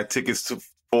may got tickets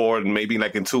for maybe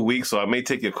like in 2 weeks, so I may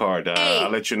take your card.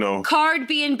 I'll let you know. Card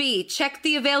B&B. Check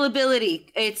the availability.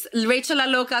 It's Rachel La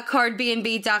Loca,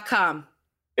 cardbnb.com.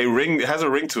 It has a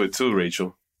ring to it too,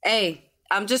 Rachel. Hey,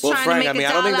 I'm just trying to make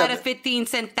a dollar out of 15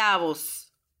 centavos.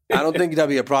 I don't think that'd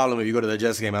be a problem if you go to the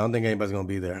Jets game. I don't think anybody's going to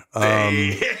be there.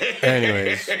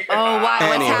 Anyways. Oh, why?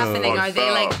 What's happening? Are they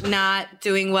like not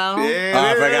doing well? Yeah,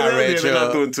 I forgot Rachel. They're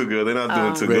not doing too good.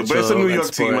 Rachel, but it's a New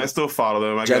York team. I still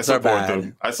follow them. Jets are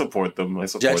bad. I support them.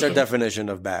 Jets are definition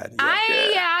of bad.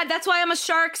 Yeah, that's why I'm a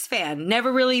Sharks fan.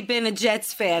 Never really been a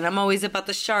Jets fan. I'm always about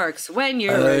the Sharks. When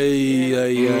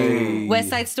you're West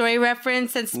Side Story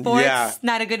reference and sports,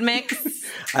 not a good mix.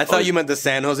 I thought you meant the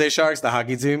San Jose Sharks, the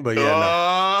hockey team, but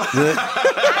no.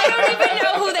 I don't even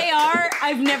know who they are.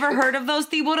 I've never heard of those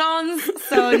Tiburons,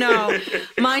 so no.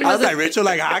 Mine was I was like, Rachel,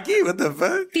 like hockey? What the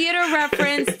fuck? Theater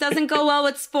reference. Doesn't go well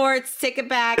with sports. Take it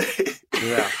back.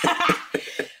 Yeah.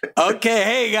 Okay,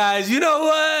 hey guys, you know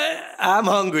what? I'm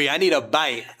hungry. I need a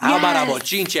bite. How about a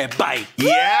bochinche bite?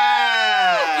 Perfect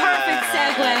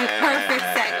segue.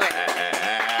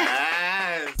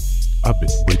 I've been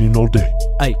waiting all day.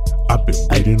 I've been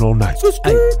waiting all night.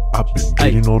 I've been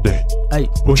waiting all day.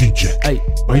 Bochinche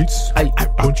bites. I've been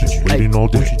waiting all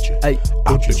day. I've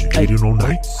been waiting all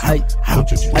night. I've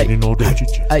been waiting all day.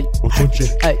 Bochinche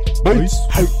bites.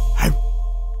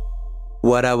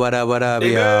 What up,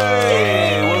 Hey,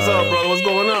 yo? what's up, brother? What's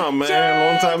going on,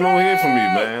 man? Long time no hear from you,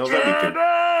 man. How's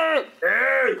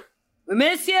everything? We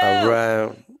miss you. All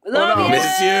right. Love you.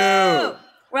 Miss you.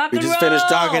 Rock We and just finished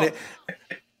roll. talking.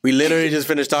 We literally just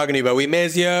finished talking to you, but we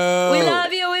miss you. We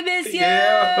love you. We miss you.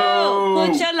 Yo.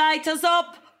 Put your lighters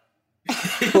up.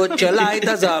 Put your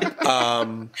lighters up.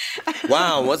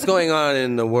 Wow, what's going on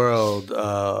in the world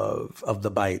of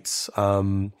the bites? I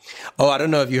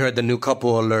don't know if you heard the new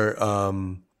couple alert.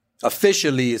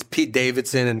 Officially, is Pete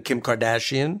Davidson and Kim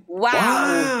Kardashian.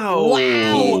 Wow.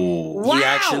 He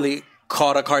actually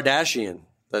caught a Kardashian.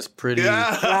 That's pretty.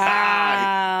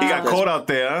 Yeah. He got caught out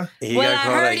there, huh? He Well, I got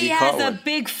caught. heard he has a one.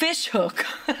 big fish hook.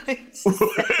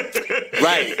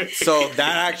 Right. So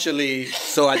that actually.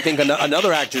 So I think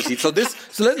another actress. So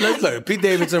let's look. Pete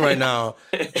Davidson right now.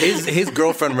 His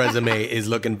girlfriend resume is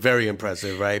looking very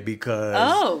impressive, right? Because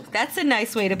Oh, that's a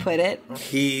nice way to put it.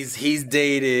 he's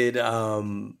dated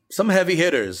some heavy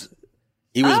hitters.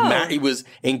 He was he was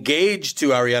engaged to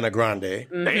Ariana Grande,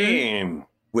 Damn.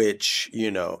 which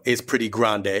is pretty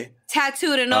grande.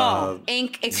 Tattooed and all.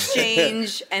 Ink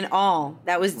exchange and all.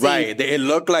 That was deep. Right. It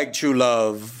looked like true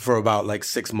love for about like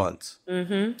 6 months.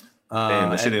 Damn,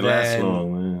 that shit didn't last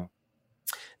long, man.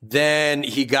 Then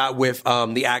he got with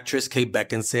the actress Kate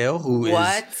Beckinsale, who is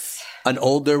What? an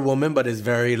older woman, but is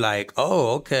very like,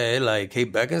 oh, okay, like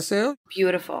Kate Beckinsale.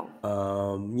 Beautiful.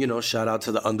 Shout out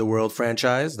to the Underworld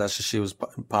franchise. That's what she was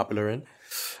popular in.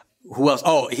 Who else?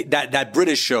 Oh, that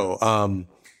British show on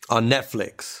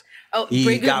Netflix. Oh,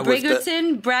 He got with the-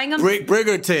 Bridgerton? Brangham?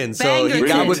 Bridgerton. So he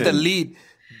got with the Bangerton. lead.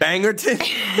 Bangerton?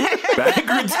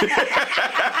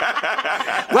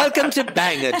 Welcome to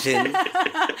Bangerton.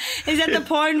 Is that the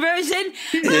porn version?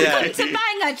 Welcome to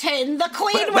Bangerton. The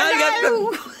Queen will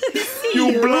know.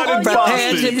 You bloody Prepare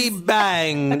bastard. to be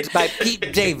banged by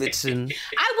Pete Davidson.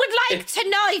 I would like to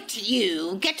knight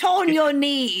you. Get on your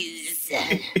knees.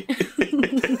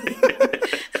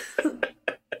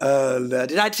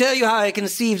 Did I tell you how I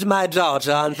conceived my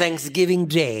daughter on Thanksgiving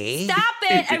Day? Stop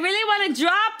it. I really want to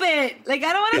drop it. Like,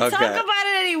 I don't want to Okay. talk about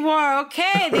it anymore,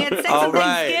 okay? They had sex All on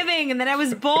right. Thanksgiving, and then I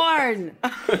was born.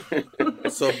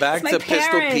 So back my to Pistol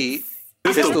parents. Pete.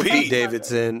 Pistol Pete Pete.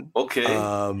 Davidson. Okay.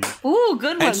 Ooh,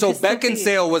 good one. And so Pistol Pete.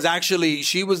 Beckinsale was actually,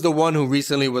 she was the one who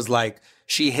recently was like,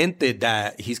 she hinted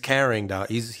that he's carrying down.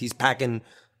 He's packing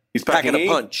He's packing a heat?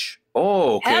 punch.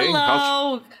 Oh, okay.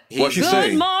 Hello. What'd she Good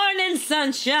say? morning,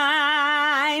 sunshine.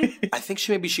 I think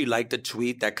she liked a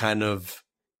tweet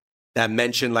that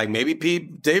mentioned like maybe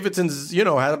Pete Davidson's,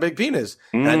 had a big penis.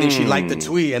 And I think she liked the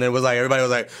tweet and it was like, everybody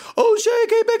was like, oh shit,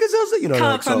 Kate Beckinsale,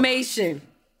 Confirmation.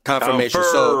 confirmation.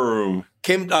 So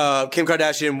Confirm. Kim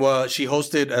Kardashian she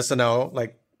hosted SNL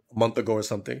like a month ago or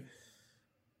something.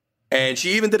 And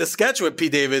she even did a sketch with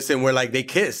Pete Davidson where like they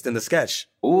kissed in the sketch.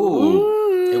 Ooh.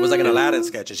 It was like an Aladdin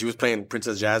sketch, and she was playing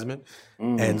Princess Jasmine.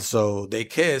 And so they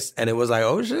kissed, and it was like,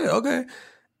 oh shit, okay.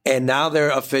 And now they're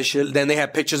official. Then they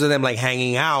have pictures of them like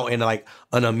hanging out in like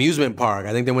an amusement park.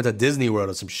 I think they went to Disney World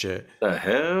or some shit. The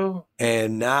hell?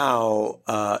 And now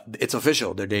it's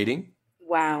official. They're dating.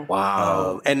 Wow.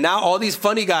 Wow. And now all these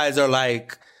funny guys are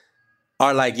like,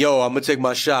 yo, I'm gonna take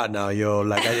my shot now, yo.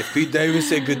 Like if Pete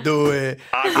Davidson could do it,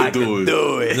 I could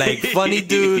do it. Like funny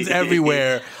dudes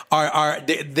everywhere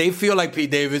they feel like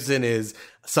Pete Davidson is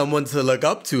someone to look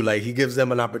up to. Like he gives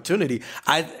them an opportunity.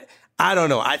 I don't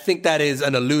know. I think that is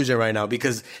an illusion right now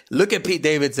because look at Pete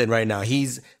Davidson right now.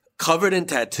 He's covered in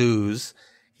tattoos.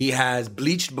 He has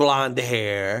bleached blonde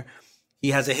hair. He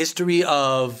has a history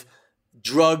of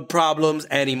drug problems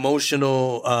and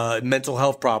emotional mental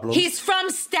health problems. He's from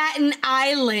Staten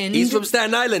Island. He's from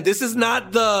Staten Island. This is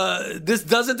not this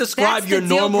doesn't describe That's your the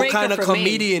deal normal breaker kind of for me.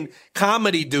 comedian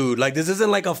comedy dude. Like this isn't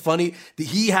like a funny,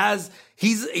 he's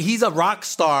a rock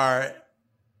star.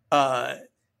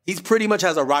 He's pretty much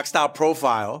has a rock star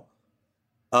profile.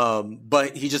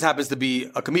 But he just happens to be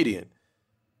a comedian.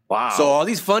 Wow. So all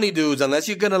these funny dudes, unless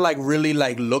you're gonna like really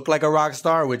like look like a rock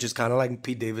star, which is kind of like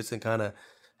Pete Davidson kind of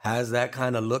has that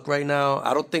kind of look right now.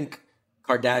 I don't think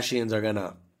Kardashians are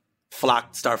gonna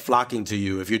start flocking to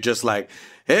you if you're just like,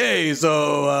 hey,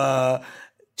 so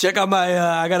check out my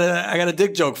I got a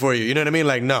dick joke for you. You know what I mean?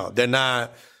 Like, no, they're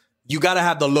not. You gotta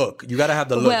have the look. You gotta have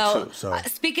the look Well, too. So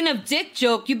speaking of dick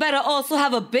joke, you better also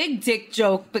have a big dick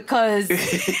joke because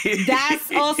that's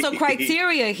also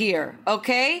criteria here.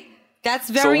 Okay, that's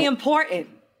very important.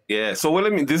 yeah. So what I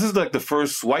mean, this is like the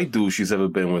first white dude she's ever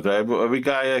been with. Right? Every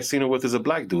guy I've seen her with is a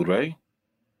black dude, right?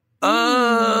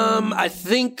 I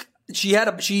think she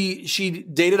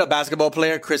dated a basketball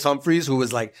player, Chris Humphries, who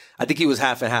was like, I think he was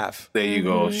half and half. There you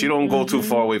go. She don't go too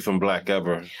far away from black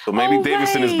ever. So maybe Oh,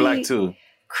 Davidson is black right. too.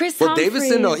 Chris Well, Humphries.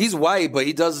 Davison, no, he's white, but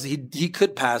he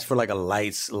could pass for like a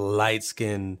light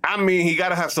skin. I mean, he got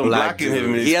to have some black in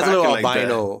him. He has a little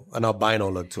albino, an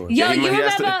albino look to him. Yo,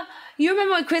 Yeah, you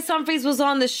remember when Chris Humphries was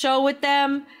on the show with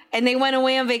them and they went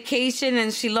away on vacation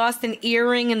and she lost an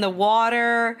earring in the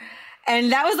water?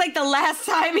 And that was like the last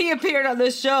time he appeared on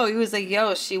the show. He was like,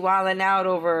 yo, she wilding out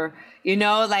over,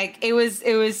 like it was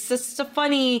just a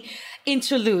funny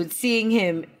interlude seeing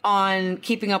him on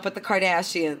Keeping Up with the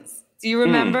Kardashians. Do you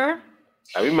remember?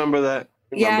 I remember that.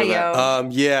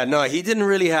 Yeah, no, he didn't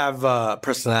really have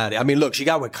personality. I mean, look, she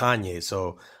got with Kanye,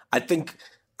 so I think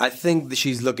that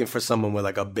she's looking for someone with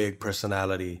like a big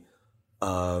personality.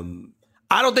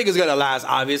 I don't think it's gonna last,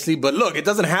 obviously, but look, it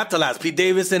doesn't have to last. Pete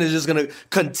Davidson is just gonna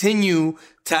continue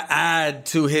to add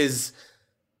to his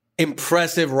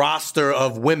impressive roster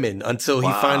of women until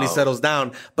he finally settles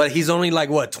down. But he's only like,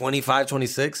 what, 25,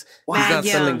 26? He's not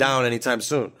settling down anytime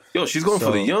soon. Yo, she's going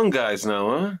for the young guys now,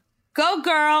 huh? Go,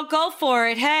 girl. Go for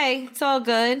it. Hey, it's all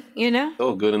good,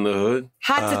 All good in the hood.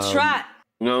 Hot to trot.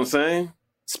 You know what I'm saying?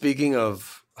 Speaking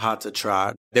of hot to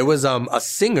trot, there was a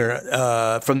singer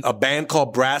from a band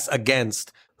called Brass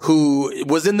Against who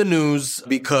was in the news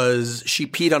because she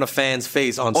peed on a fan's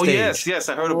face on stage. Oh, yes,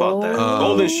 I heard about that.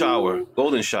 Golden shower.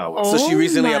 So she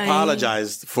recently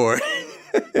apologized for it.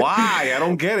 Why? I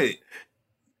don't get it.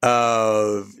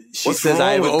 She says,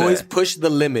 I've always pushed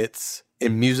the limits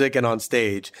in music and on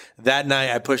stage. That night,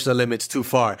 I pushed the limits too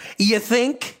far. You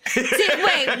think?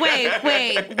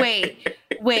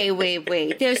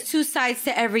 Wait. There's two sides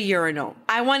to every urinal.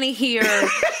 I want to hear,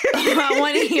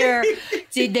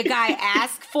 did the guy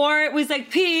ask for it? Was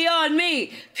like, pee on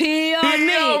me.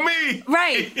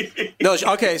 Right. No,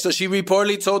 okay, so she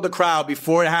reportedly told the crowd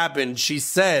before it happened, she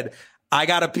said, I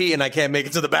gotta pee and I can't make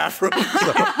it to the bathroom.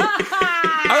 So.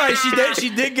 All right, she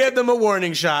did give them a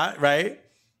warning shot, right?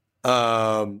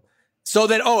 So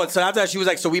after that, she was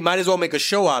like, so we might as well make a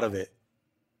show out of it.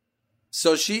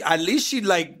 So she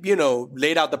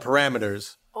laid out the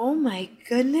parameters. Oh my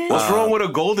goodness. What's wrong with a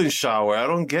golden shower? I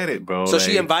don't get it, bro. So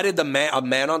she invited a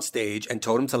man on stage and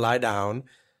told him to lie down,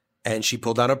 and she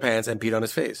pulled down her pants and peed on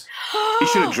his face. He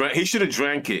should have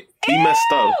drank it. He messed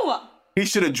up. He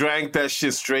should have drank that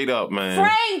shit straight up, man.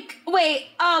 Frank! Wait,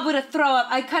 I'm gonna throw up.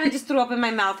 I kind of just threw up in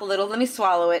my mouth a little. Let me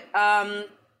swallow it.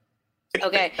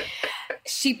 Okay.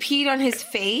 She peed on his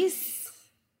face.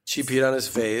 She peed on his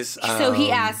face. So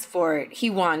he asked for it. He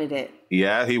wanted it.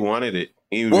 Yeah, he wanted it.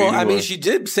 She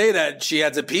did say that she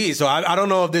had to pee. So I don't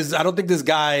know if I don't think this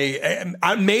guy,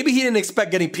 maybe he didn't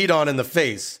expect getting peed on in the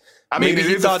guy. Maybe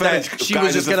he thought that she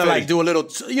was just going to do a little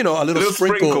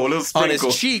sprinkle on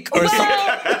his cheek or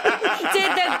something.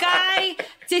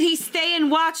 Did he stay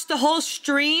and watch the whole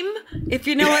stream? If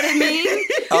you know what I mean.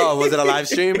 Oh, was it a live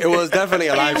stream? It was definitely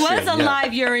a live stream. It was a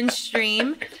live urine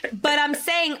stream. But I'm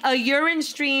saying a urine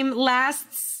stream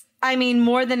lasts,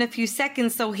 more than a few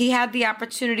seconds. So he had the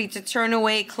opportunity to turn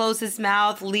away, close his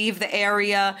mouth, leave the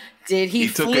area. Did he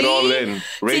flee? He took it all in.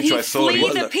 Rachel, I saw it. Did he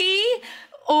flee the pee?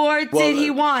 Or did he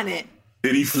want it?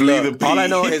 Did he flee the pee? All I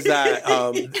know is that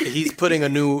he's putting a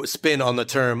new spin on the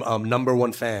term number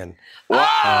one fan. Wow.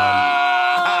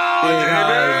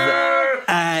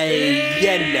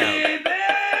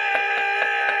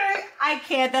 I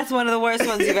can't. That's one of the worst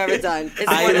ones you've ever done.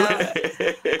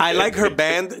 I like her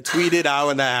band tweeted out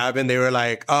when that happened. They were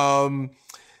like,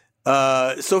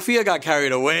 Sophia got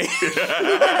carried away.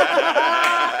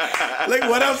 Like,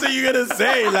 what else are you going to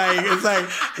say? Like, it's like,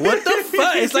 what the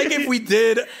fuck? It's like if we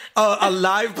did a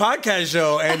live podcast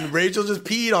show and Rachel just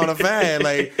peed on a fan.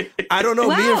 Like, I don't know.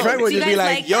 Wow. Me and Frank would just be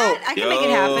like, yo. That? I can make it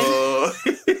happen.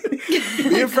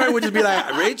 Me and Frank would just be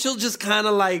like, Rachel just kind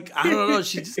of like, I don't know.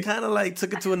 She just kind of like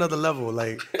took it to another level.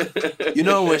 Like,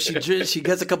 when she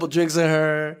gets a couple drinks in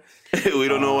her. We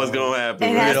don't know what's going to happen.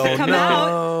 It has to come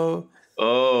out.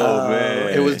 Oh, man.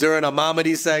 It was during a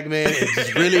Momedy segment. It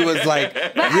just really was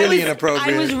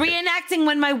inappropriate. I was reenacting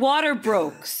when my water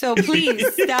broke. So please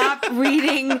stop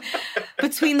reading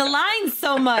between the lines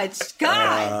so much.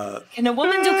 God. Can a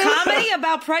woman do comedy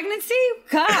about pregnancy?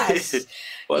 Gosh.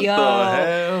 What the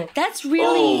hell? That's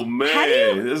really... Oh, man. How do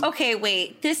you... Okay,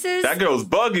 wait. This is... That girl's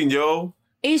bugging, yo.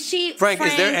 Is she... Frank,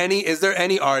 is there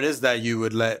any artist that you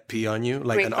would let pee on you?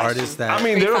 Like an artist that...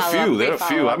 there are a few. There are a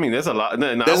few. There's a lot.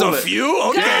 There's a few?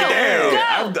 Okay,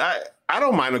 damn. I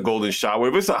don't mind a golden shower.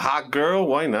 If it's a hot girl,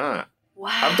 why not? Wow.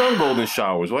 I've done golden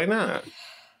showers. Why not?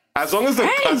 As long as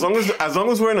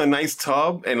we're in a nice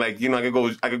tub and I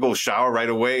could go shower right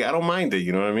away, I don't mind it.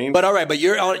 You know what I mean? But all right, but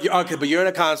you're in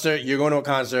a concert. You're going to a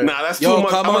concert. Nah, that's too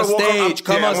much.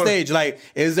 Come on stage. Like,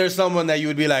 is there someone that you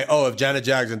would be like, oh, if Janet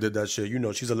Jackson did that shit,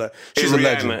 she's a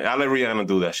legend. I'll let Rihanna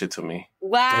do that shit to me.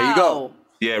 Wow. There you go.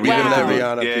 Yeah, Wow. Rihanna. Let Could do it.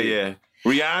 Rihanna pee. Yeah.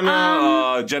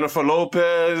 Rihanna, Jennifer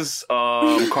Lopez,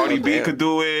 Cardi B damn. could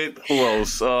do it. Who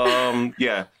else?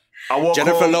 Yeah. I walk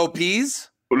Jennifer home. Lopez.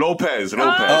 Lopez. Oh,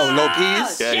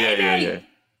 Lopez. Yeah.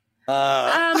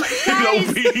 Guys,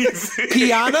 Lopez.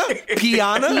 Piana.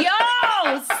 yo,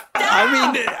 stop.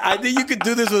 I mean, I think you could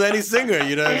do this with any singer.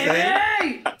 You know what I'm saying?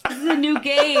 Hey, this is a new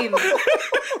game.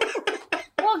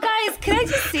 Well, guys, can I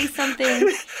just say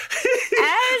something?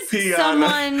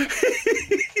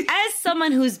 As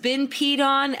someone who's been peed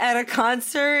on at a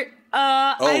concert,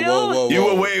 I don't. Whoa. You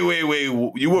were wait.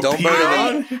 You were Don't bury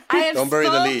peeing the on? I have Don't bury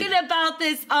the lead. spoken about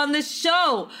this on the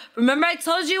show. Remember, I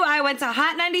told you I went to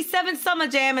Hot 97 Summer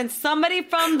Jam and somebody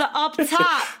from the up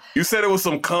top. You said it was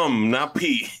some cum, not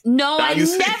pee. No, Now I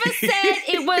you never say- said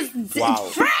it was Wow.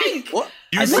 Frank. What?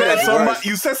 You I think said that's somebody. worse.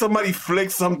 You said somebody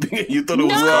flicked something and you thought it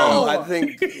was No. cum. I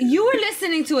think You were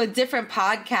listening to a different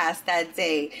podcast that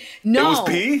day. No. It was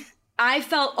pee. I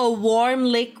felt a warm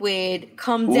liquid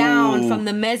come down from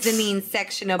the mezzanine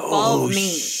section above me.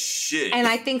 Shit. And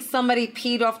I think somebody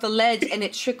peed off the ledge and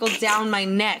it trickled down my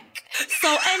neck.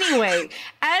 So anyway,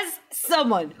 as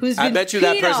someone who's been I bet you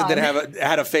that peed person on- didn't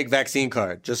had a fake vaccine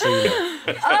card. Just so you know.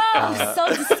 Oh, so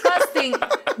disgusting.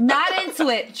 Not into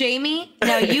it. Jamie,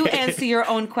 now you answer your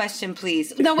own question,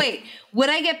 please. No, wait. Would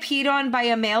I get peed on by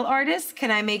a male artist? Can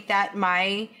I make that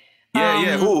my...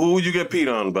 Yeah. Who would you get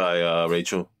peed on by,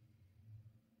 Rachel?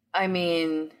 I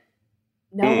mean,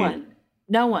 no one.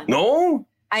 No.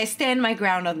 I stand my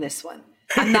ground on this one.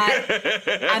 I'm not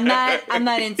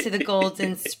into the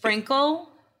golden sprinkle,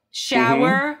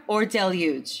 shower, or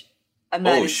deluge. I'm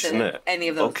not into snap. any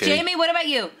of those. Okay. Jamie, what about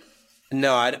you?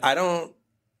 No, I don't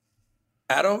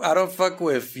fuck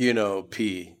with,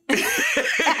 pee.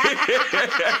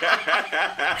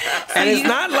 And it's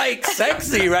not like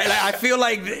sexy, right? Like, I feel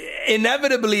like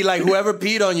inevitably, like whoever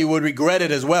peed on you would regret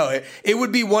it as well. It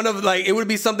would be it would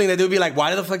be something that they would be like,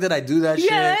 why the fuck did I do that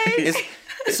Yes. shit?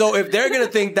 So if they're gonna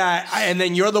think that, and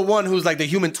then you're the one who's like the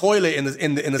human toilet in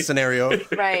the scenario,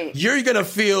 Right. You're gonna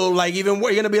feel like even more.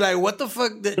 You're gonna be like, what the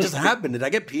fuck just happened? Did I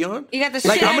get pee on? You got the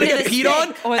like shit I'm gonna end get of the peed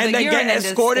on stick or and the then urine get end of the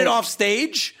escorted stick. off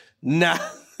stage. Nah.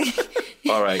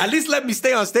 All right. At least let me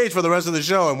stay on stage for the rest of the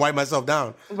show and wipe myself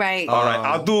down. Right. All right.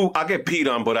 I'll get peed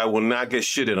on, but I will not get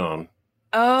shitted on.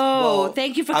 Oh, Well,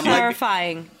 thank you for I'm like-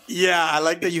 clarifying. Yeah, I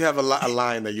like that you have a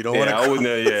line that you don't want Yeah, I to.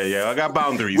 wouldn't. Yeah. I got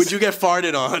boundaries. Would you get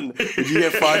farted on? Would you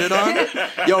get farted on?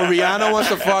 Yo, Rihanna wants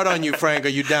to fart on you, Frank. Are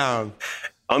you down?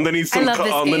 underneath I love this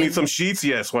game. some sheets?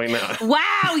 Yes, why not?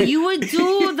 Wow, you would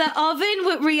do the oven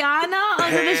with Rihanna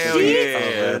under the Hell sheets?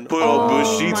 yeah! Put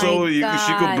Oh sheets my over. She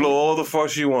God. could blow all the fart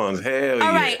she wants. Hell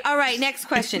yeah! All right. Next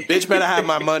question. Bitch better have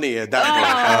my money at that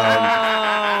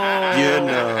point. You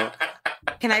know.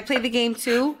 Can I play the game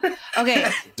too?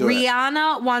 Okay. Do it.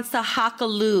 Rihanna wants to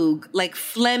hock-a-loog, like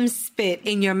phlegm spit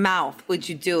in your mouth. Would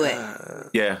you do it?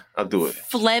 Yeah, I'll do it.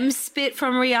 Phlegm spit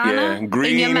from Rihanna Yeah, in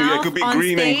green. your mouth It could be on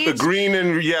green stage?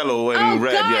 and yellow and Oh,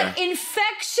 red. God. Yeah.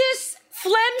 Infectious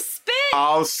phlegm spit?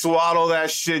 I'll swallow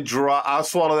that shit dry.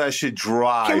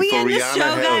 Can we for end the Rihanna. show,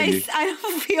 Hell guys? yeah. I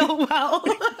don't feel well.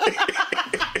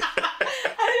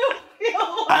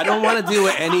 I don't want to deal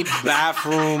with any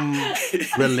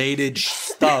bathroom-related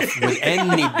stuff with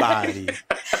anybody.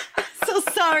 So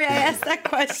sorry I asked that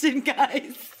question,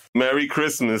 guys. Merry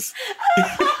Christmas.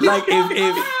 Like,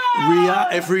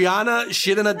 if Rihanna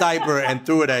shit in a diaper and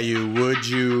threw it at you, would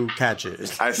you catch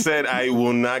it? I said I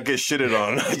will not get shitted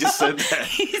on. I just said that.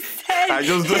 He said I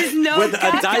just- there's no With a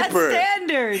Gaga diaper.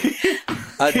 standard.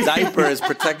 A diaper is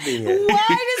protecting it.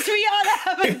 Why does Rihanna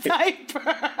have a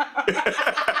diaper?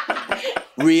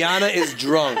 Rihanna is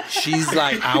drunk. She's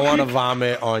like, I want to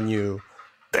vomit on you.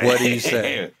 What do you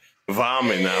say?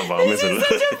 Vomit now. Vomit. This is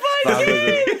such a fun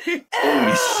game.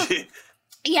 Holy shit.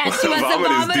 Yeah, she wants to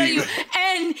Vomit is vomit on you. deep.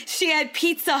 And she had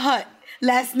Pizza Hut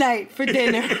last night for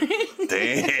dinner.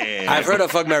 Damn. I've heard of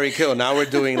fuck, marry, kill. Now we're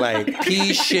doing like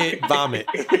pee, shit, vomit.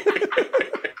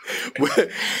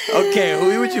 Okay,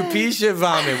 who would you pee, shit,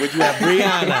 vomit? Would you have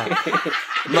Rihanna,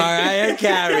 Mariah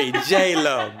Carey,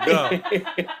 J-Lo? Go.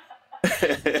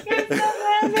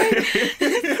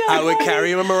 I would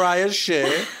carry Mariah's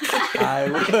shit. I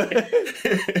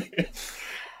would.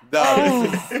 No,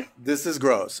 this is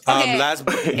gross. Okay, Last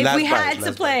if we bite, had to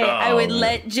last play, bite. I would man.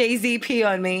 let Jay-Z pee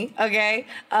on me, okay?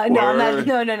 No, I'm not.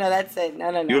 Word. No, that's it.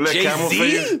 No. You let Jay-Z? Camel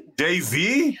face?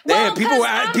 Jay-Z? Well, Damn, people 'cause were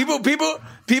I'm-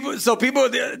 people. So people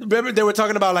remember they were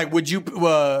talking about like, would you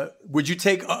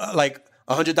take like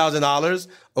 $100,000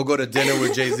 or go to dinner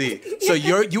with Jay-Z? So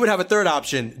you would have a third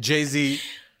option, Jay-Z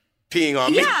peeing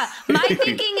on me. Yeah, my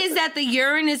thinking is is that the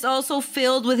urine is also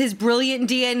filled with his brilliant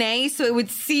DNA, so it would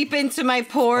seep into my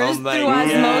pores through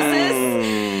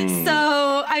osmosis.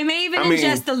 So I may even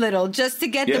ingest a little just to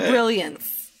get the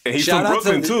brilliance. And he's from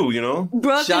Brooklyn too, you know?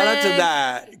 Brooklyn. Shout out to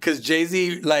that, because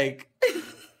Jay-Z, like,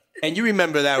 and you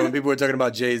remember that when people were talking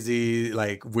about Jay-Z,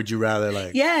 like, would you rather,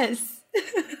 like, Yes.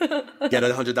 get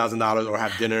 $100,000 or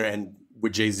have dinner and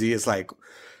with Jay-Z? It's like,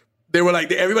 they were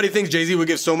like, everybody thinks Jay-Z would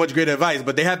give so much great advice,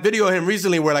 but they have video of him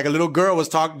recently where like a little girl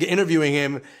was interviewing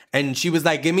him, and she was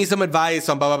like, give me some advice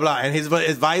on blah, blah, blah. And his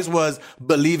advice was,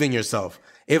 believe in yourself.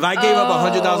 If I gave up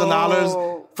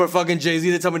 $100,000 for fucking Jay-Z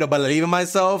to tell me to believe in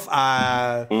myself,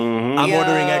 I'm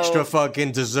ordering extra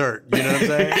fucking dessert. You know what I'm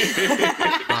saying?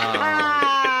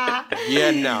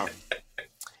 Yeah, no.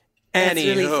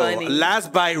 Anywho, really funny.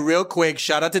 Last bite, real quick.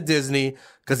 Shout out to Disney,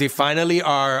 because they finally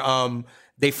are.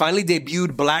 They finally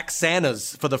debuted Black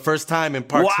Santas for the first time in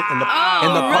parks in the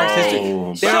parks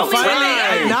history. They're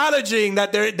finally acknowledging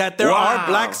that there are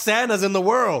Black Santas in the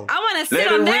world. I want to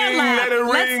sit on their lap. Let it ring,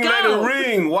 Let's go. let it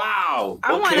ring. Wow.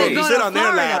 I want to Well, go you sit to on their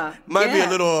Florida. lap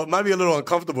might be a little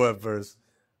uncomfortable at first.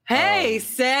 Hey,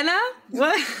 Santa.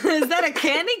 What is that, a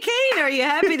candy cane, or are you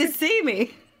happy to see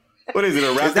me? What is it, a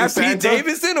Is rapping that Santa? Pete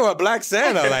Davidson or a Black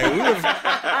Santa? Like, who am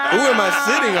I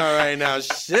sitting on right now?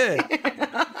 Shit.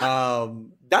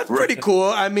 That's pretty cool.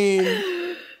 I mean,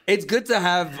 it's good to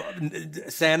have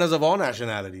Santas of all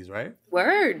nationalities, right?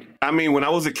 Word. I mean, when I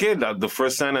was a kid, the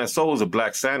first Santa I saw was a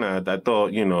Black Santa. I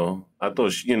thought,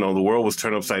 the world was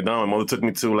turned upside down. My mother took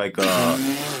me to like a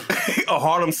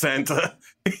Harlem Santa.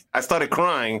 I started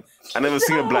crying. I never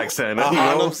seen a Black Santa.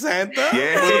 Harlem Santa?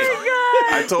 Yeah.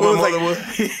 I told my mother like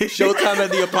Showtime at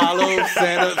the Apollo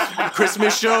Santa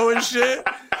Christmas show and shit.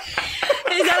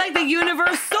 Is that like the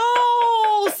Universal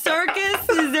Circus?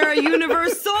 Is there a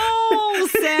Universal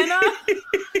Santa?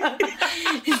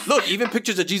 Look, even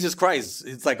pictures of Jesus Christ,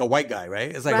 it's like a white guy, right?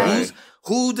 It's like Right.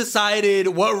 who decided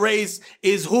what race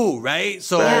is who, right?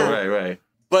 So Right.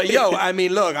 But yo, I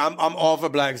mean, look, I'm all for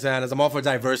Black Santas. I'm all for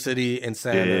diversity in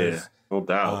Santas. Yeah, no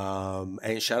doubt.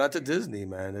 And shout out to Disney,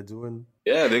 man. They're doing.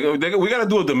 Yeah, we got to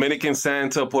do a Dominican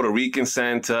Santa, Puerto Rican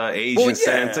Santa, Asian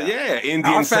Santa. Yeah, Indian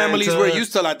Our families Santa. were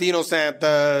used to Latino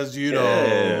Santas, you know.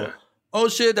 Yeah. Oh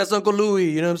shit, that's Uncle Louie.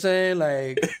 You know what I'm saying?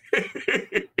 Like,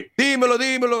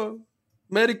 dímelo.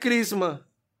 Merry Christmas.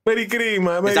 Merry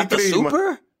Christmas. Is that the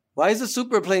Super? Why is the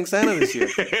Super playing Santa this year?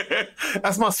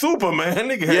 That's my Super, man.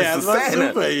 Nigga, Yeah, that's that's the my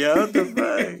Santa. Super, yo. What the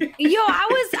fuck? Yo,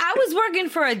 I was working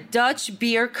for a Dutch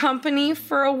beer company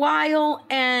for a while,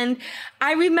 and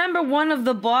I remember one of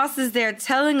the bosses there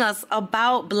telling us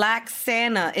about Black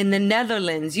Santa in the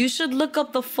Netherlands. You should look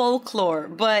up the folklore,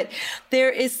 but there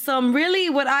is some really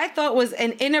what I thought was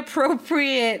an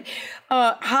inappropriate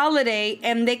holiday,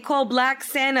 and they call Black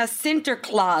Santa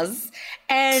Sinterklaas.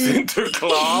 And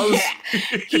Sinterklaas?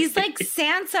 Yeah. He's like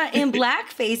Santa in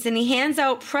blackface, and he hands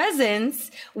out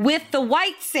presents with the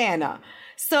white Santa.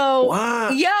 So,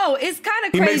 What? yo, it's kind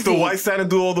of He crazy. makes the white Santa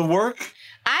do all the work?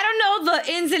 I don't know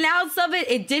the ins and outs of it.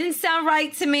 It didn't sound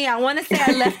right to me. I want to say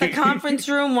I left the conference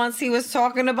room once he was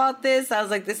talking about this. I was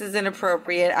like, this is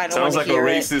inappropriate. I don't Sounds want like to a hear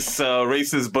it.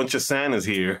 racist bunch of Santas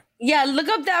here. Yeah, look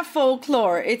up that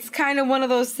folklore. It's kind of one of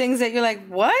those things that you're like,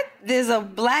 what? There's a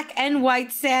black and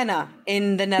white Santa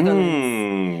in the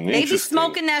Netherlands. They be Interesting.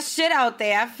 smoking that shit out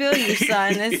there. I feel you,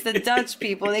 son. It's the Dutch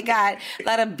people. They got a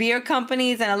lot of beer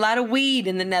companies and a lot of weed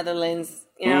in the Netherlands.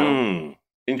 You know?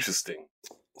 Interesting.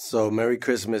 So, Merry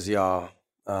Christmas, y'all.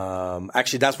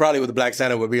 Actually, that's probably what the Black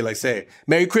Santa would be like. Say,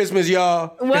 Merry Christmas,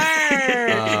 y'all. Word.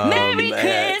 Merry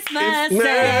man. Christmas,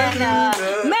 Santa.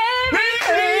 Merry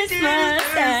Christmas,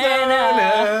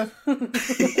 Santa.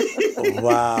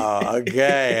 Wow.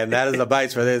 Okay. And that is the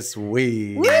bites for this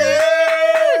week. Woo!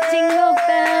 Jingle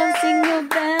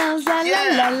bells, la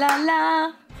la la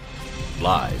la.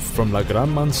 Live from La Gran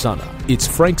Manzana, it's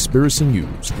Frank's Beers and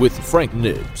News with Frank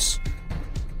Nibbs.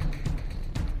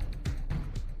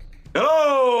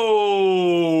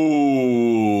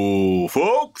 Hello,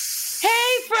 folks. Hey,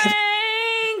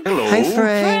 Frank. Hello. Hi, Frank.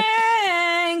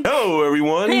 Frank. Hello,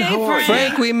 everyone. Hey, How are you?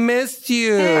 Frank, we missed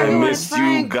you. I Hey, missed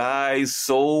Frank. you guys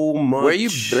so much. Where you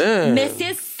been? Miss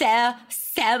you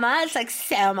so much, like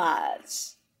so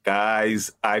much.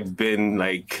 Guys, I've been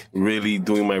like really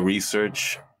doing my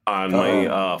research on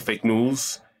my fake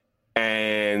news.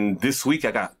 And this week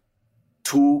I got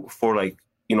two for like,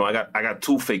 I got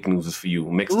two fake news for you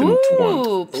mixed into one.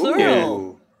 Ooh,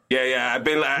 plural. Yeah. I've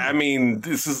been. I mean,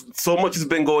 this is so much has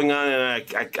been going on, and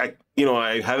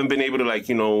I haven't been able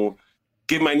to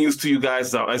give my news to you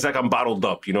guys. It's like I'm bottled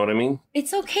up. You know what I mean?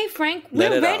 It's okay, Frank.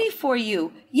 Let We're it ready out. for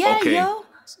you. Yeah, Okay. yo.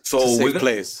 So It's a safe we're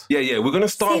place. Yeah, we're gonna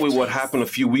start Safe with what place. happened a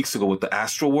few weeks ago with the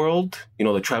Astroworld. You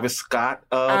know, the Travis Scott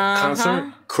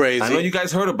concert. Crazy. I know you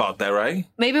guys heard about that, right?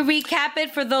 Maybe recap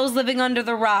it for those living under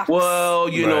the rocks. Well,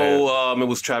 you know, it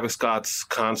was Travis Scott's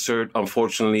concert.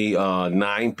 Unfortunately,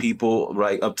 9 people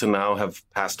right up to now have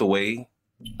passed away.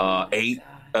 8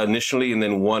 initially, and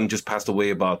then 1 just passed away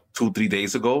about 2-3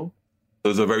 days ago. It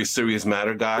was a very serious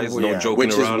matter, guys. No joking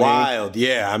which around. is wild.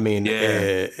 Yeah, I mean,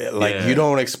 you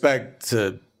don't expect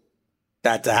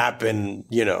that to happen.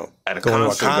 You know, At a going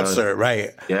concert, to a concert, right?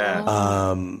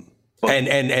 Yeah.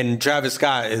 And Travis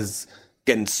Scott is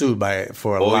getting sued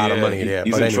for a lot of money there.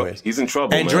 He's But in anyways, he's in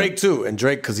trouble. and man. Drake too. And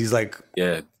Drake because he's like,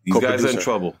 Yeah, these guys are in co-producer.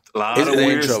 trouble. A lot They're of in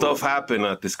weird trouble. stuff happened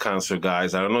at this concert,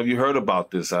 guys. I don't know if you heard about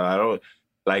this. I don't.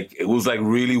 Like, it was like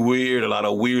really weird. A lot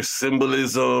of weird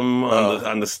symbolism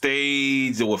on the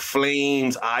stage. There were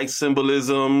flames, eye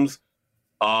symbolisms.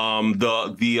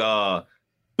 The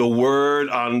word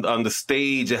on the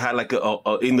stage, it had like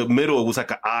in the middle, it was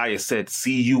like an eye. It said,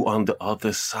 "See you on the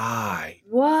other side."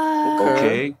 What?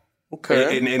 Okay.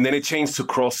 okay, And then it changed to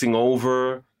Crossing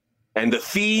Over. And the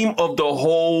theme of the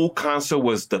whole concert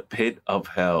was the pit of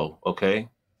hell. Okay.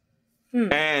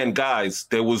 And guys,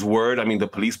 there was word. I mean, the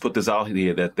police put this out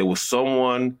here that there was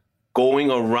someone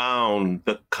going around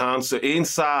the concert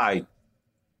inside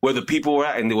where the people were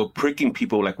at, and they were pricking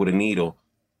people like with a needle.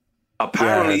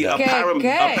 Apparently, Yeah,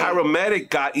 a paramedic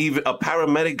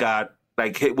got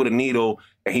like hit with a needle,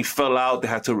 and he fell out. They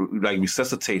had to like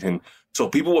resuscitate him. So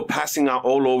people were passing out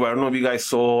all over. I don't know if you guys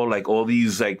saw like all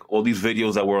these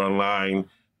videos that were online.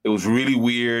 It was really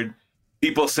weird.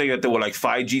 People saying that there were like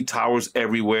 5G towers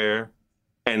everywhere.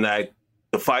 And like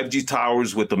the 5G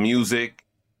towers with the music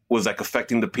was like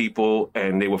affecting the people,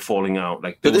 and they were falling out.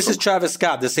 Like So this is Travis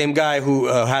Scott, the same guy who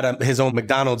had his own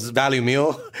McDonald's value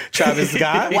meal. Travis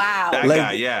Scott. Wow. that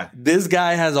guy, yeah. This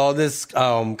guy has all this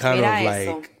kind Great of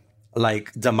eyes,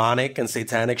 like demonic and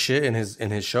satanic shit in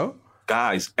his show.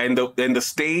 Guys, and the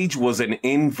stage was an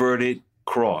inverted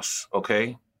cross.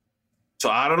 Okay,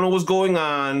 so I don't know what's going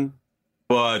on.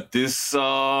 But this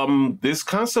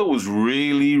concert was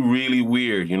really, really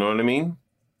weird. You know what I mean?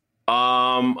 A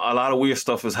lot of weird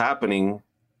stuff is happening.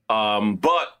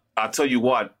 But I'll tell you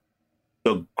what,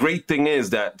 the great thing is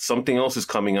that something else is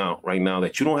coming out right now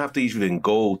that you don't have to even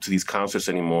go to these concerts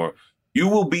anymore. You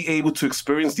will be able to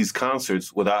experience these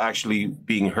concerts without actually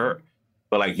being hurt.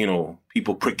 But like, you know,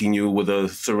 people pricking you with a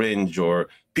syringe or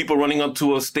people running up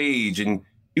to a stage, and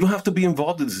you don't have to be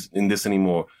involved in this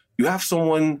anymore. You have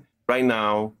someone right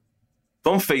now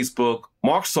from Facebook.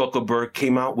 Mark Zuckerberg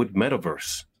came out with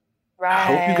Metaverse. Right. I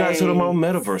hope you guys heard about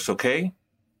Metaverse, okay?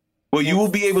 Well, you will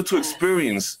be able to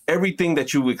experience everything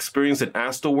that you experience in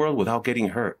Astroworld without getting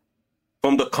hurt.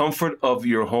 From the comfort of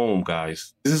your home,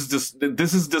 guys. This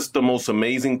is just the most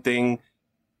amazing thing.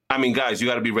 I mean, guys, you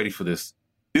got to be ready for this.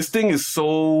 This thing is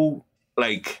so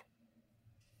like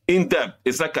in depth.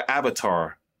 It's like an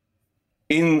avatar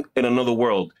in another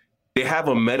world. They have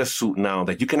a meta suit now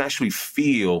that you can actually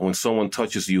feel when someone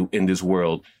touches you in this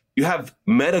world. You have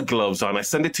meta gloves on. I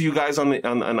send it to you guys on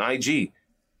IG.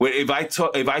 Where if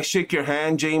I shake your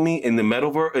hand, Jamie, in the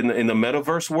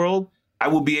metaverse world, I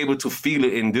will be able to feel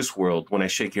it in this world when I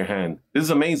shake your hand. This is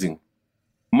amazing.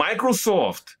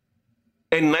 Microsoft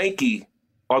and Nike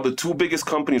are the 2 biggest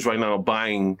companies right now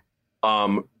buying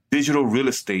digital real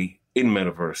estate in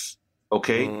metaverse.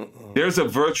 Okay, there's a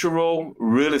virtual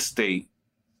real estate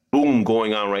boom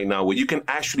going on right now where you can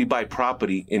actually buy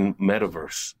property in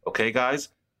metaverse. Okay, guys,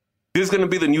 this is going to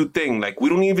be the new thing. Like, we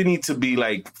don't even need to be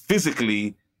like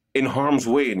physically in harm's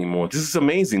way anymore. This is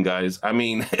amazing, guys. I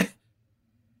mean,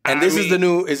 And is this the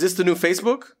new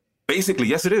Facebook? Basically,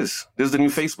 yes, it is. This is the new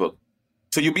Facebook.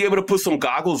 So you'll be able to put some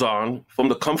goggles on from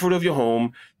the comfort of your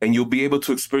home, and you'll be able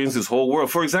to experience this whole world.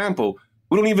 For example,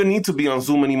 we don't even need to be on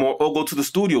Zoom anymore or go to the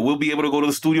studio. We'll be able to go to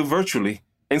the studio virtually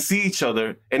and see each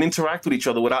other and interact with each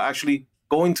other without actually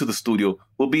going to the studio.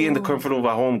 We'll be in the comfort of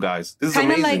our home, guys. This is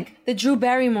Kind of amazing. like the Drew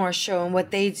Barrymore show and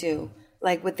what they do,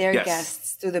 like with their Yes.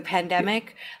 guests through the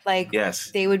pandemic. Like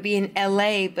Yes. they would be in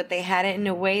LA, but they had it in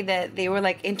a way that they were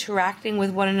like interacting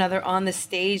with one another on the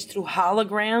stage through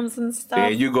holograms and stuff.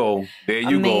 There you go. There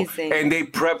you Amazing. go. And they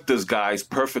prepped us, guys,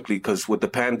 perfectly, because with the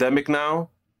pandemic now,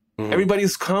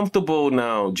 everybody's comfortable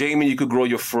now. Jamie, you could grow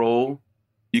your fro.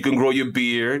 You can grow your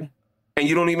beard. And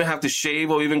you don't even have to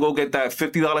shave or even go get that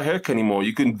 $50 haircut anymore.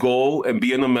 You can go and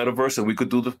be in the metaverse, and we could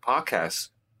do the podcast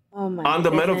Oh my on the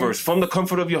goodness. metaverse from the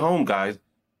comfort of your home, guys.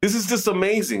 This is just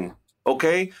amazing.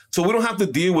 Okay, so we don't have to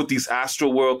deal with these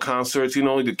Astroworld concerts. You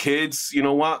know, the kids. You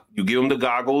know what? You give them the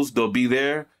goggles; they'll be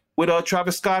there with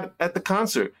Travis Scott at the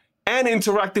concert and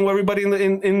interacting with everybody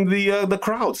in the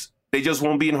crowds. They just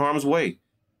won't be in harm's way.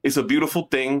 It's a beautiful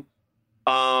thing.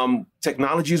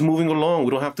 Technology is moving along.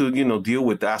 We don't have to, deal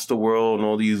with Astroworld and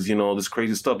all these, this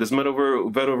crazy stuff. This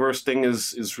metaverse thing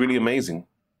is really amazing.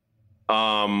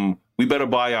 We better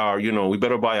buy our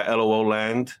LOL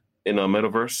land in a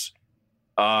metaverse.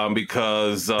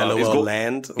 Because LOL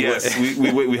land. Yes,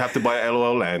 we have to buy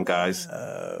LOL land, guys.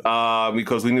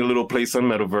 Because we need a little place on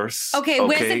metaverse. Okay,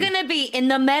 where's it gonna be? In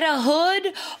the meta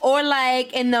hood or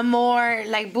like in the more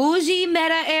like bougie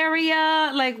meta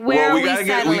area? Like where are we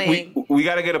settling? We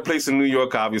gotta get a place in New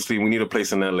York. Obviously, we need a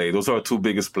place in LA. Those are our two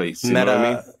biggest places. You know what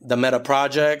I mean? The meta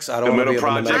projects. I don't want to be in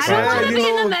the meta projects. I don't want to be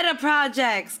in the meta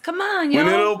projects. Come on,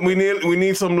 yo. We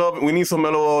need some love. We need some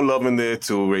LOL love in there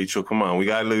too, Rachel. Come on, we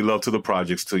gotta leave love to the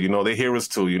projects too. They hear us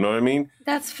too. You know what I mean?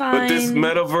 That's fine. But this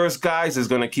metaverse, guys, is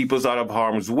gonna keep us out of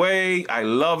harm's way. I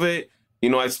love it.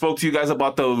 I spoke to you guys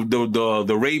about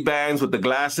the Ray-Bans with the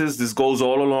glasses. This goes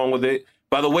all along with it.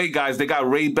 By the way, guys, they got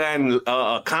Ray-Ban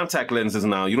contact lenses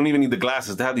now. You don't even need the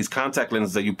glasses. They have these contact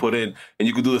lenses that you put in, and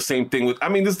you can do the same thing with. I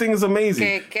mean, this thing is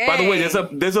amazing. Okay. By the way,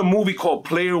 there's a movie called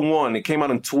Player One. It came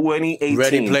out in 2018.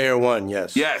 Ready Player One,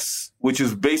 yes. Yes, which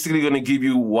is basically going to give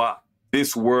you what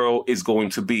this world is going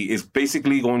to be. It's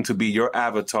basically going to be your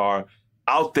avatar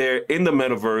out there in the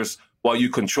metaverse while you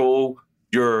control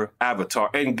your avatar.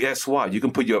 And guess what? You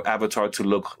can put your avatar to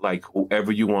look like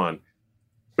whoever you want.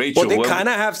 Rachel, well, they kind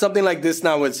of have something like this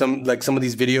now with some of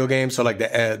these video games. So like the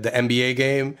NBA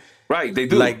game. Right, they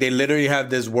do. Like they literally have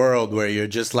this world where you're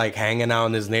just like hanging out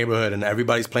in this neighborhood and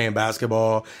everybody's playing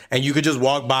basketball. And you could just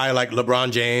walk by like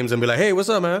LeBron James and be like, hey, what's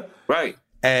up, man? Right.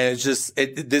 And it's just,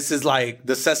 this is like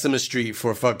the Sesame Street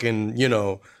for fucking,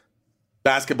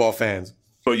 basketball fans.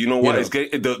 But you know what? It's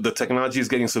the technology is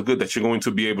getting so good that you're going to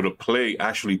be able to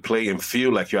actually play and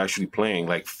feel like you're actually playing.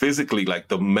 Like physically, like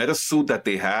the meta suit that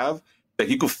they have, that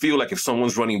you could feel like if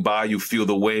someone's running by, you feel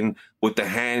the wind. With the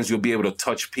hands, you'll be able to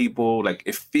touch people. Like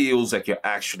it feels like you're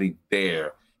actually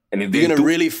there. And if you're going to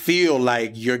really feel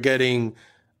like you're getting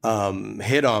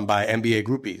hit on by NBA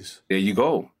groupies. There you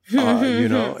go.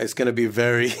 It's going to be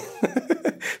very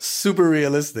super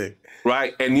realistic.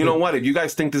 Right. And you know what? If you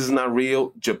guys think this is not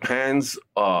real, Japan's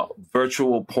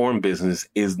virtual porn business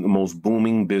is the most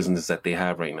booming business that they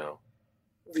have right now.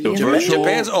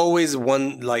 Japan's always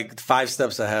 5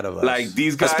 steps ahead of us. Like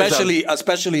these guys,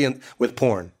 especially with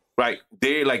porn. Right.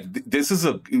 They this is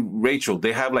Rachel.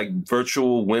 They have like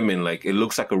virtual women. Like it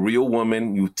looks like a real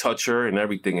woman. You touch her and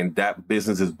everything, and that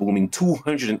business is booming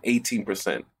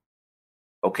 218%.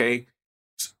 Okay.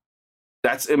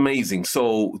 That's amazing.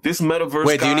 So this metaverse.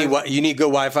 Wait, you need good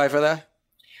Wi-Fi for that?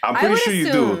 I'm pretty sure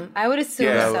you do. I would assume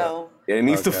so. Yeah, it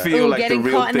needs to feel like the real thing.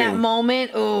 Getting caught in that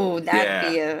moment. Ooh,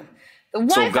 that'd be the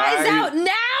Wi-Fi's out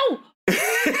now.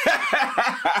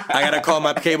 I gotta call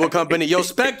my cable company. Yo,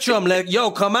 Spectrum,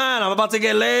 come on, I'm about to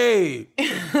get laid.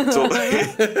 So,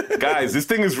 guys, this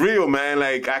thing is real, man.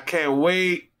 Like, I can't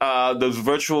wait. This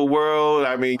virtual world.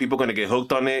 I mean, people are gonna get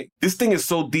hooked on it. This thing is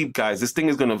so deep, guys. This thing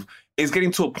is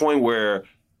getting to a point where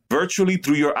virtually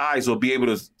through your eyes, you'll be able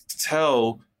to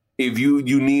tell if you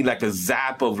need like a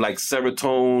zap of like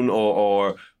serotonin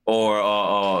or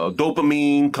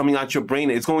dopamine coming out your brain.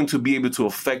 It's going to be able to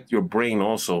affect your brain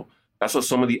also. That's what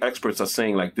some of the experts are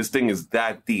saying. Like, this thing is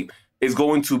that deep. It's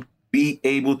going to be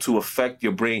able to affect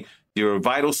your brain, your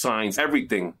vital signs,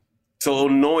 everything. So it'll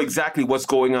know exactly what's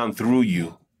going on through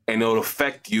you, and it'll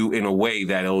affect you in a way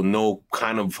that it'll know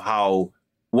kind of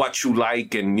what you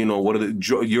like and, what are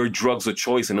your drugs of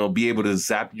choice, and it'll be able to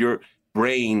zap your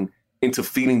brain into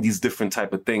feeling these different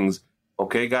type of things.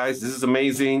 Okay, guys, this is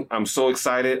amazing. I'm so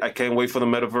excited. I can't wait for the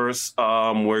metaverse.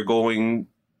 We're going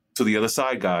to the other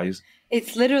side, guys.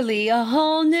 It's literally a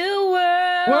whole new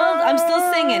world. I'm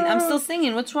still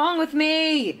singing. What's wrong with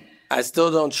me? I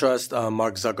still don't trust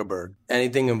Mark Zuckerberg.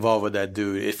 Anything involved with that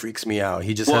dude, it freaks me out.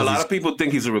 He just a lot of people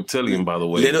think he's a reptilian, by the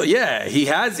way.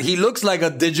 He looks like a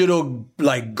digital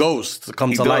ghost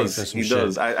come to life. He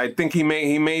does. I think he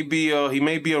may be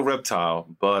a reptile,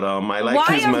 but I like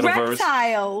his metaverse. Why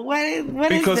a reptile? What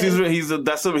because is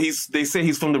this? They say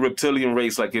he's from the reptilian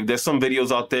race. Like if there's some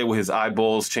videos out there with his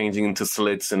eyeballs changing into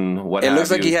slits and what. It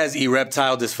looks like he has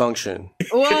erectile dysfunction.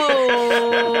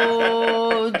 Whoa,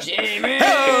 Jamie.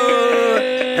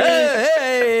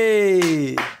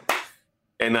 Hey!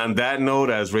 And on that note,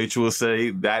 as Rachel will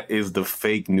say, that is the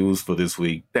fake news for this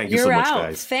week. Thank you so much,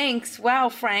 guys. Thanks. Wow,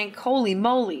 Frank. Holy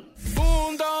moly.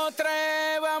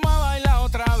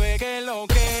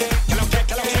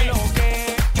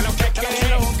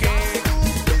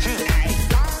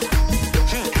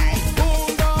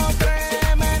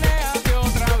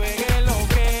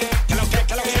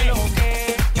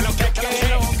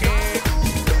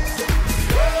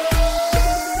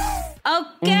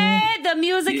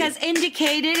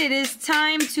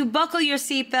 to buckle your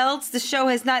seatbelts. The show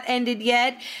has not ended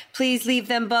yet. Please leave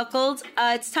them buckled.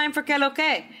 It's time for Que Lo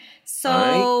Que.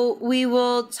 So we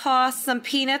will toss some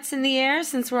peanuts in the air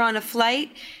since we're on a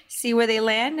flight, see where they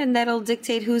land, and that'll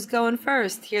dictate who's going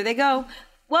first. Here they go.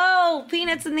 Whoa,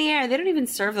 peanuts in the air. They don't even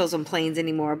serve those on planes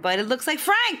anymore, but it looks like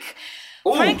Frank.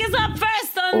 Ooh. Frank is up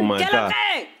first on Que Lo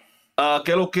Que.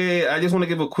 Que Lo Que, I just want to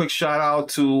give a quick shout out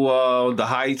to The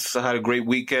Heights. I had a great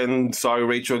weekend. Sorry,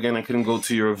 Rachel, again, I couldn't go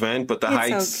to your event, but The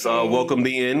Heights welcomed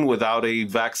me in without a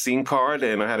vaccine card,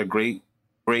 and I had a great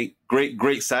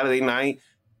Saturday night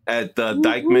at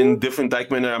Dyckman, different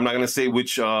Dyckman. I'm not going to say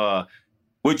which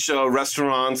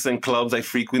restaurants and clubs I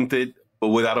frequented, but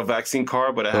without a vaccine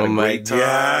card, but I had a great time.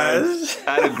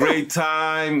 I had a great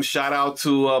time. Shout out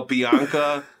to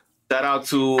Bianca. Shout out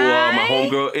to my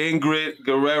homegirl, Ingrid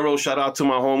Guerrero. Shout out to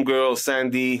my homegirl,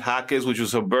 Sandy Hackes, which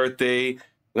was her birthday.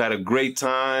 We had a great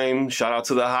time. Shout out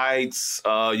to The Heights.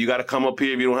 You got to come up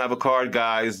here if you don't have a card,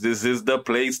 guys. This is the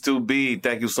place to be.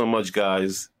 Thank you so much,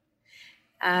 guys.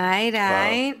 All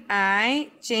right.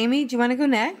 Jamie, do you want to go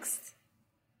next?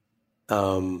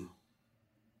 I'm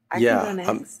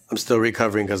still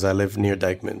recovering because I live near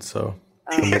Dyckman, so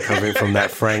I'm recovering from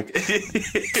that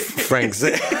Frank's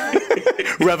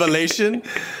revelation.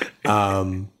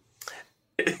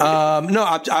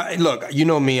 Look, you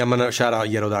know me, I'm gonna shout out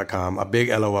Yero.com, a big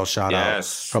LOL shout out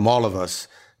from all of us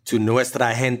to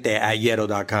nuestra gente at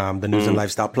Yero.com, the news and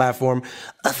lifestyle platform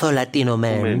for Latino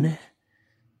men.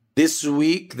 This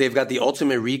week, they've got the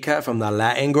ultimate recap from the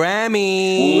Latin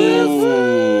Grammys.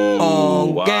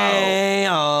 Okay,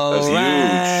 all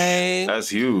right. That's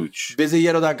huge. Visit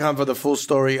Yero.com for the full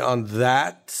story on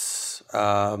that.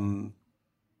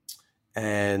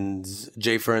 And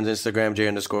J Ferns Instagram,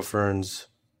 J_Ferns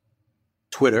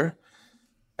Twitter.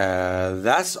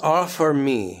 That's all for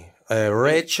me.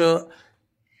 Rachel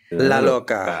La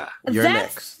Loca, you're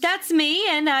next. That's me,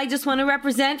 and I just want to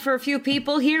represent for a few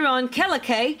people here on Que Lo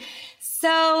Que.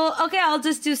 So, okay, I'll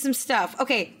just do some stuff.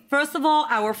 Okay, first of all,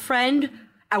 our friend,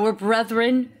 our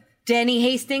brethren, Danny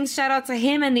Hastings, shout out to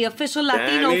him and the official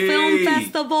Latino Film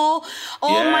Festival.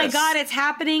 Oh my God, it's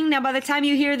happening. Now, by the time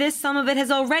you hear this, some of it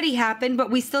has already happened, but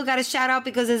we still got to shout out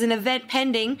because there's an event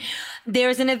pending.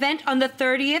 There's an event on the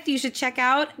 30th you should check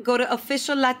out. Go to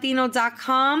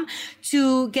officiallatino.com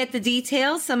to get the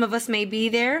details. Some of us may be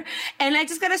there. And I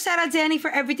just got to shout out Danny for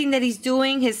everything that he's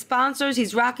doing. His sponsors,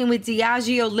 he's rocking with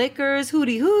Diageo Liquors,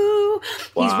 Hootie Hoo.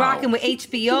 He's rocking with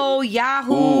HBO,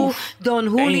 Yahoo, Don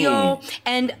Julio,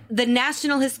 and the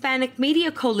National Hispanic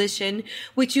Media Coalition,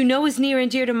 which you know is near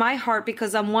and dear to my heart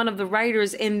because I'm one of the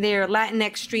writers in their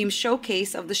Latinx Stream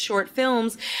showcase of the short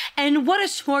films. And what a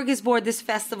smorgasbord this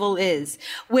festival is,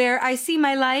 where I see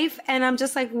my life and I'm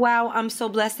just like, wow, I'm so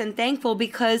blessed and thankful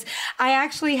because I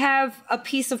actually have a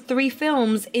piece of 3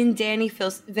 films in Danny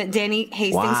Hastings Film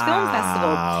Festival.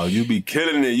 Wow, you be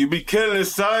killing it. You be killing it,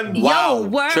 son. Yo,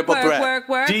 work. Talking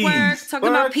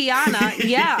about Piana.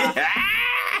 Yeah.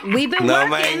 We've been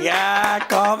working.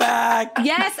 Call back.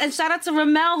 Yes, and shout out to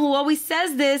Ramel, who always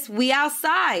says this. We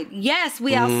outside. Yes,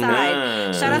 we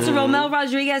outside. Shout out to Romel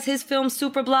Rodriguez. His film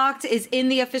Super Blocked is in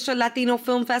the official Latino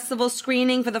Film Festival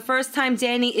screening. For the first time,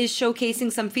 Danny is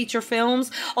showcasing some feature films,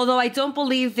 although I don't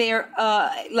believe they're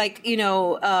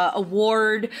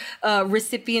award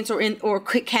recipients or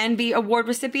can be award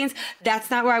recipients. That's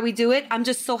not why we do it. I'm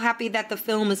just so happy that the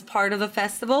film is part of the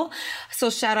festival. So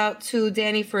shout out to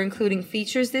Danny for including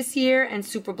features this year, and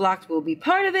Super Blocked will be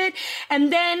part of it.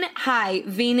 And then,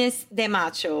 Venus de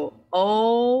Macho.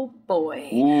 Oh boy.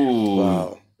 Ooh.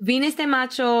 Wow. Venus de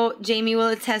Macho, Jamie will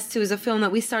attest to, is a film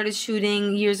that we started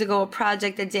shooting years ago, a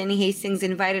project that Danny Hastings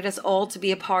invited us all to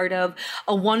be a part of,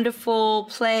 a wonderful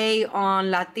play on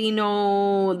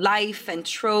Latino life and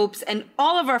tropes, and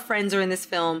all of our friends are in this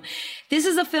film. This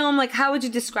is a film, like, how would you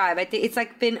describe it? It's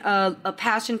like been a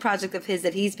passion project of his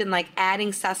that he's been like adding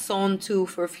sazon to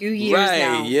for a few years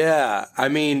now. Right, yeah. I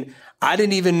mean, I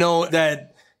didn't even know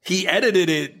that he edited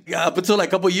it up until like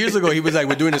a couple years ago. He was like,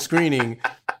 we're doing a screening.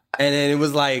 And then it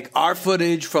was like our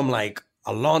footage from like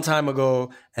a long time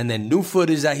ago, and then new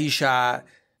footage that he shot,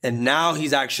 and now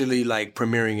he's actually like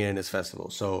premiering it in this festival.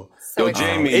 So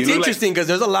Jamie, it's interesting because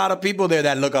there's a lot of people there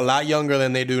that look a lot younger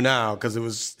than they do now because it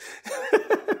was.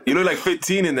 You look like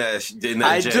 15 in that.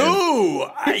 I do.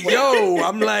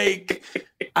 I'm like,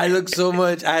 I look so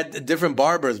much. I had different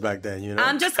barbers back then, you know.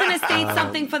 I'm just going to state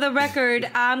something for the record.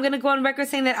 I'm going to go on record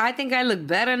saying that I think I look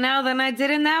better now than I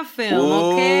did in that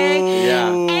film, okay?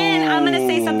 Yeah. And I'm going to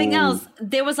say something else.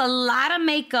 There was a lot of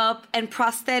makeup and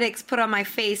prosthetics put on my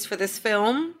face for this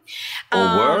film.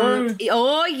 Word?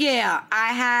 Oh yeah,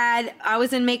 I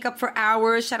was in makeup for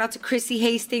hours. Shout out to Chrissy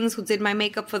Hastings who did my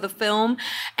makeup for the film,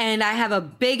 and I have a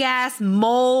big ass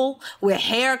mole with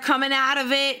hair coming out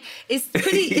of it. It's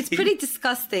pretty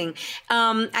disgusting.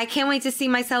 I can't wait to see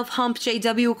myself hump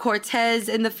J.W. Cortez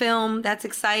in the film. That's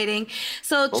exciting.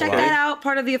 So check that out.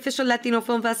 Part of the official Latino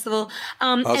Film Festival.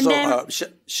 Also, and then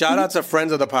shout out to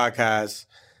friends of the podcast.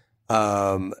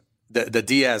 The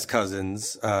Diaz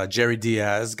cousins, Jerry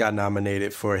Diaz got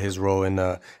nominated for his role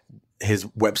in his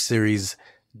web series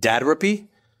Dadrapy.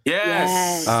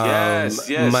 Yes.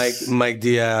 Yes. Mike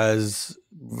Diaz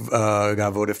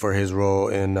got voted for his role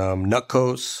in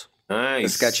Nutcoast. Nice. The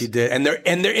sketch he did, and they're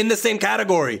in the same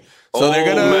category. So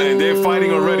they're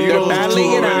fighting already. They're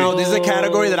battling it out. This is a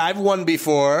category that I've won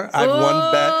before. I've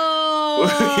won bet.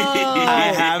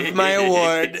 I have my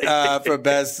award for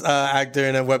best actor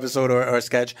in a webisode or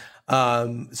sketch.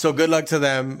 So good luck to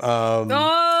them. Those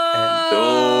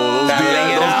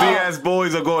Diaz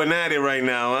boys are going at it right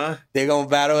now, huh? They're going to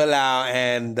battle it out,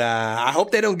 and I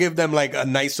hope they don't give them like a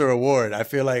nicer award. I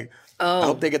feel like I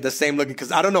hope they get the same looking,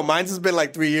 because I don't know, mine's has been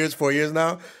like 3 years, 4 years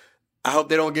now. I hope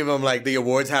they don't give them like the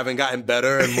awards haven't gotten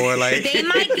better and more like they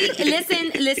might be.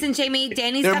 Listen, Jamie.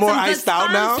 Danny's They're got more some good iced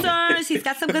out now? sponsors. He's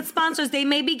got some good sponsors. They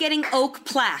may be getting oak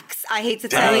plaques. I hate to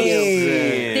tell you,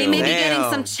 they may be getting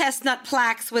some chestnut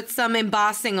plaques with some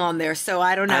embossing on there. So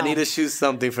I don't know. I need to shoot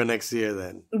something for next year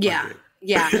then. Yeah. Okay.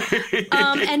 Yeah.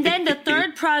 And then the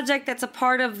third project that's a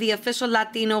part of the official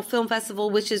Latino Film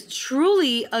Festival, which is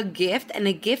truly a gift and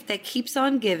a gift that keeps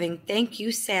on giving. Thank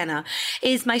you, Santa.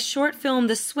 Is my short film,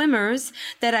 The Swimmers,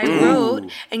 that I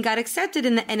wrote and got accepted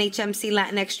in the NHMC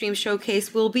Latin Extreme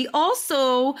Showcase, will be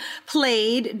also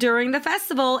played during the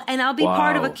festival. And I'll be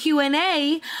part of a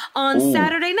Q&A on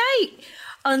Saturday night.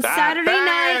 Saturday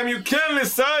night. Damn, you killing it,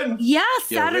 son. Yeah,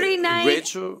 Saturday night.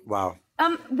 Rachel, wow.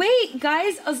 Wait,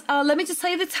 guys, let me just tell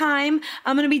you the time.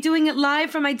 I'm going to be doing it live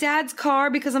from my dad's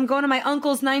car because I'm going to my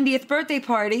uncle's 90th birthday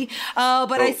party.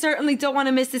 But I certainly don't want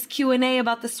to miss this Q&A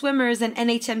about the Swimmers and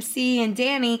NHMC and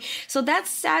Danny. So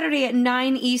that's Saturday at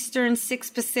 9 Eastern,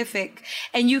 6 Pacific.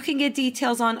 And you can get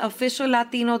details on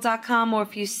officiallatino.com, or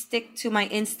if you stick to my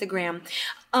Instagram.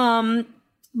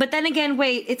 But then again,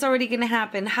 wait, it's already going to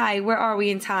happen. Hi, where are we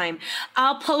in time?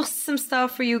 I'll post some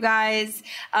stuff for you guys.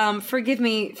 Forgive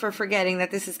me for forgetting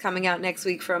that this is coming out next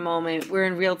week for a moment. We're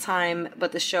in real time,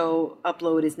 but the show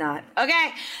upload is not. Okay,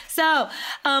 so,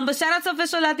 but shout out to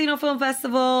Official Latino Film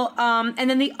Festival. And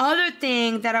then the other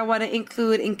thing that I want to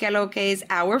include in Que Lo Que is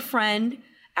our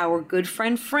good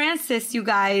friend Francis, you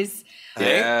guys.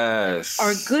 Yes.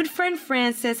 Our good friend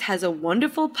Francis has a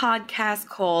wonderful podcast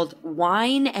called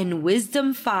Wine and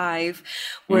Wisdom 5,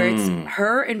 where it's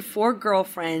her and 4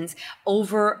 girlfriends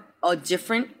over a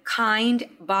different kind,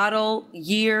 bottle,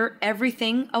 year,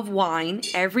 everything of wine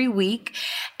every week.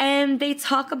 And they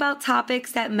talk about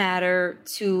topics that matter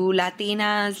to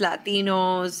Latinas,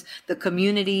 Latinos, the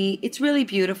community. It's really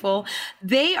beautiful.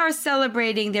 They are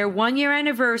celebrating their 1-year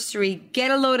anniversary. Get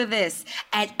a load of this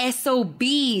at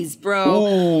SOBs, bro.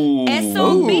 Ooh.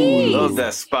 SOBs. Love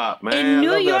that spot, man. In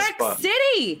New I love York that spot.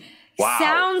 City. Wow.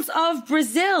 Sounds of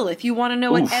Brazil, if you want to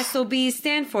know what SOBs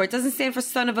stand for. It doesn't stand for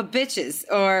son of a bitches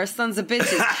or sons of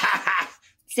bitches. It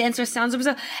stands for Sounds of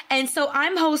Brazil. And so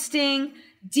I'm hosting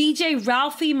DJ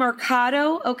Ralphie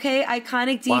Mercado, okay?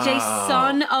 Iconic DJ,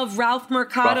 son of Ralph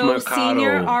Mercado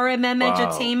Sr., RMM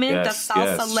Entertainment, the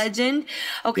salsa legend,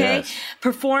 okay? Yes.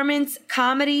 Performance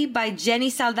comedy by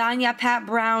Jenny Saldana, Pat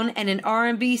Brown, and an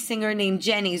R&B singer named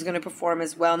Jenny is going to perform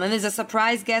as well. And then there's a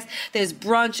surprise guest. There's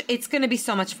brunch. It's going to be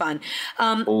so much fun.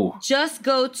 Just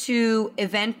go to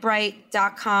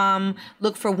eventbrite.com,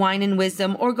 look for Wine and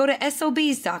Wisdom, or go to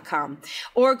SOBs.com,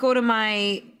 or go to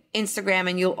my Instagram,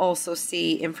 and you'll also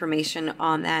see information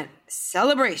on that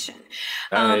celebration.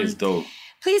 That is dope.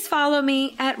 Please follow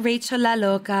me at Rachel La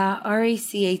Loca,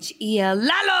 RACHEL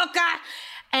La Loca.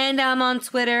 And I'm on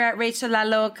Twitter at Rachel La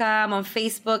Loca. I'm on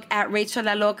Facebook at Rachel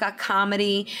La Loca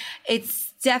Comedy.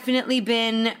 It's definitely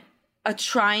been a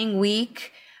trying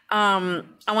week. I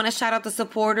want to shout out the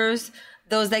supporters,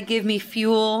 those that give me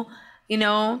fuel. You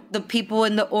know, the people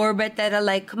in the orbit that are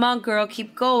like, come on, girl,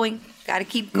 keep going. Got to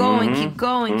keep going, keep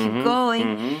going, keep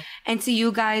going. And to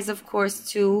you guys, of course,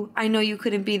 too. I know you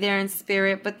couldn't be there in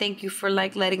spirit, but thank you for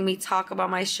like letting me talk about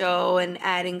my show and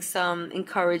adding some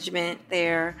encouragement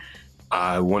there.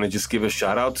 I want to just give a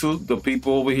shout out to the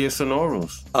people over here,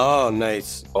 Sonoros. Oh,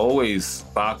 nice. Always.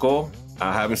 Paco,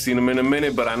 I haven't seen him in a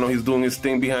minute, but I know he's doing his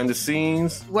thing behind the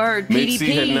scenes. Word, Mitzi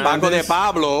PDP. Hernandez. Paco de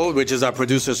Pablo, which is our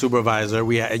producer supervisor.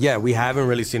 We haven't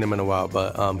really seen him in a while,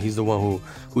 but he's the one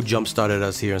who jump started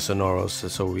us here in Sonoros.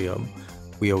 So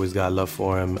we always got love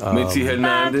for him. Mitzi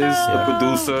Hernandez, the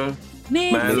producer.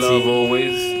 Man love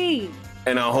always.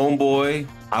 And our homeboy,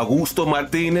 Augusto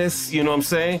Martinez, you know what I'm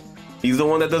saying? He's the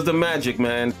one that does the magic,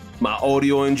 man. My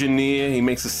audio engineer, he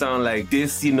makes it sound like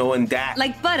this, and that.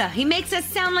 Like butter. He makes us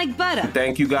sound like butter.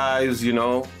 Thank you guys, Thank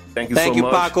you Thank so you,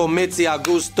 much. Paco, Mitzi,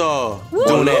 Augusto. Woo!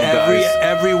 Doing it Guys.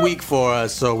 every week for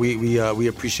us. So we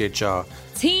appreciate y'all.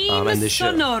 Team and this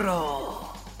show.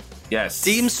 Sonoro. Yes.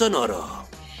 Team Sonoro.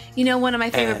 One of my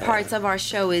favorite parts of our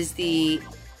show is the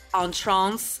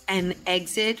entrance and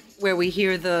exit where we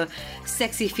hear the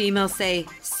sexy female say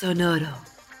Sonoro.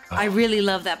 I really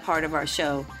love that part of our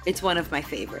show. It's one of my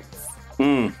favorites.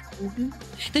 Mm-hmm.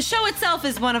 The show itself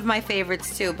is one of my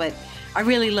favorites too, but I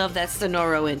really love that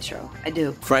Sonoro intro. I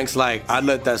do. Frank's like, I'd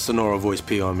let that Sonoro voice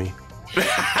pee on me. Ew,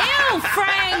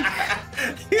 Frank!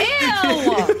 Ew!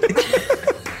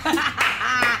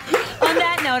 On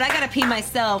that note, I gotta pee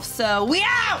myself, so we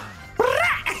out!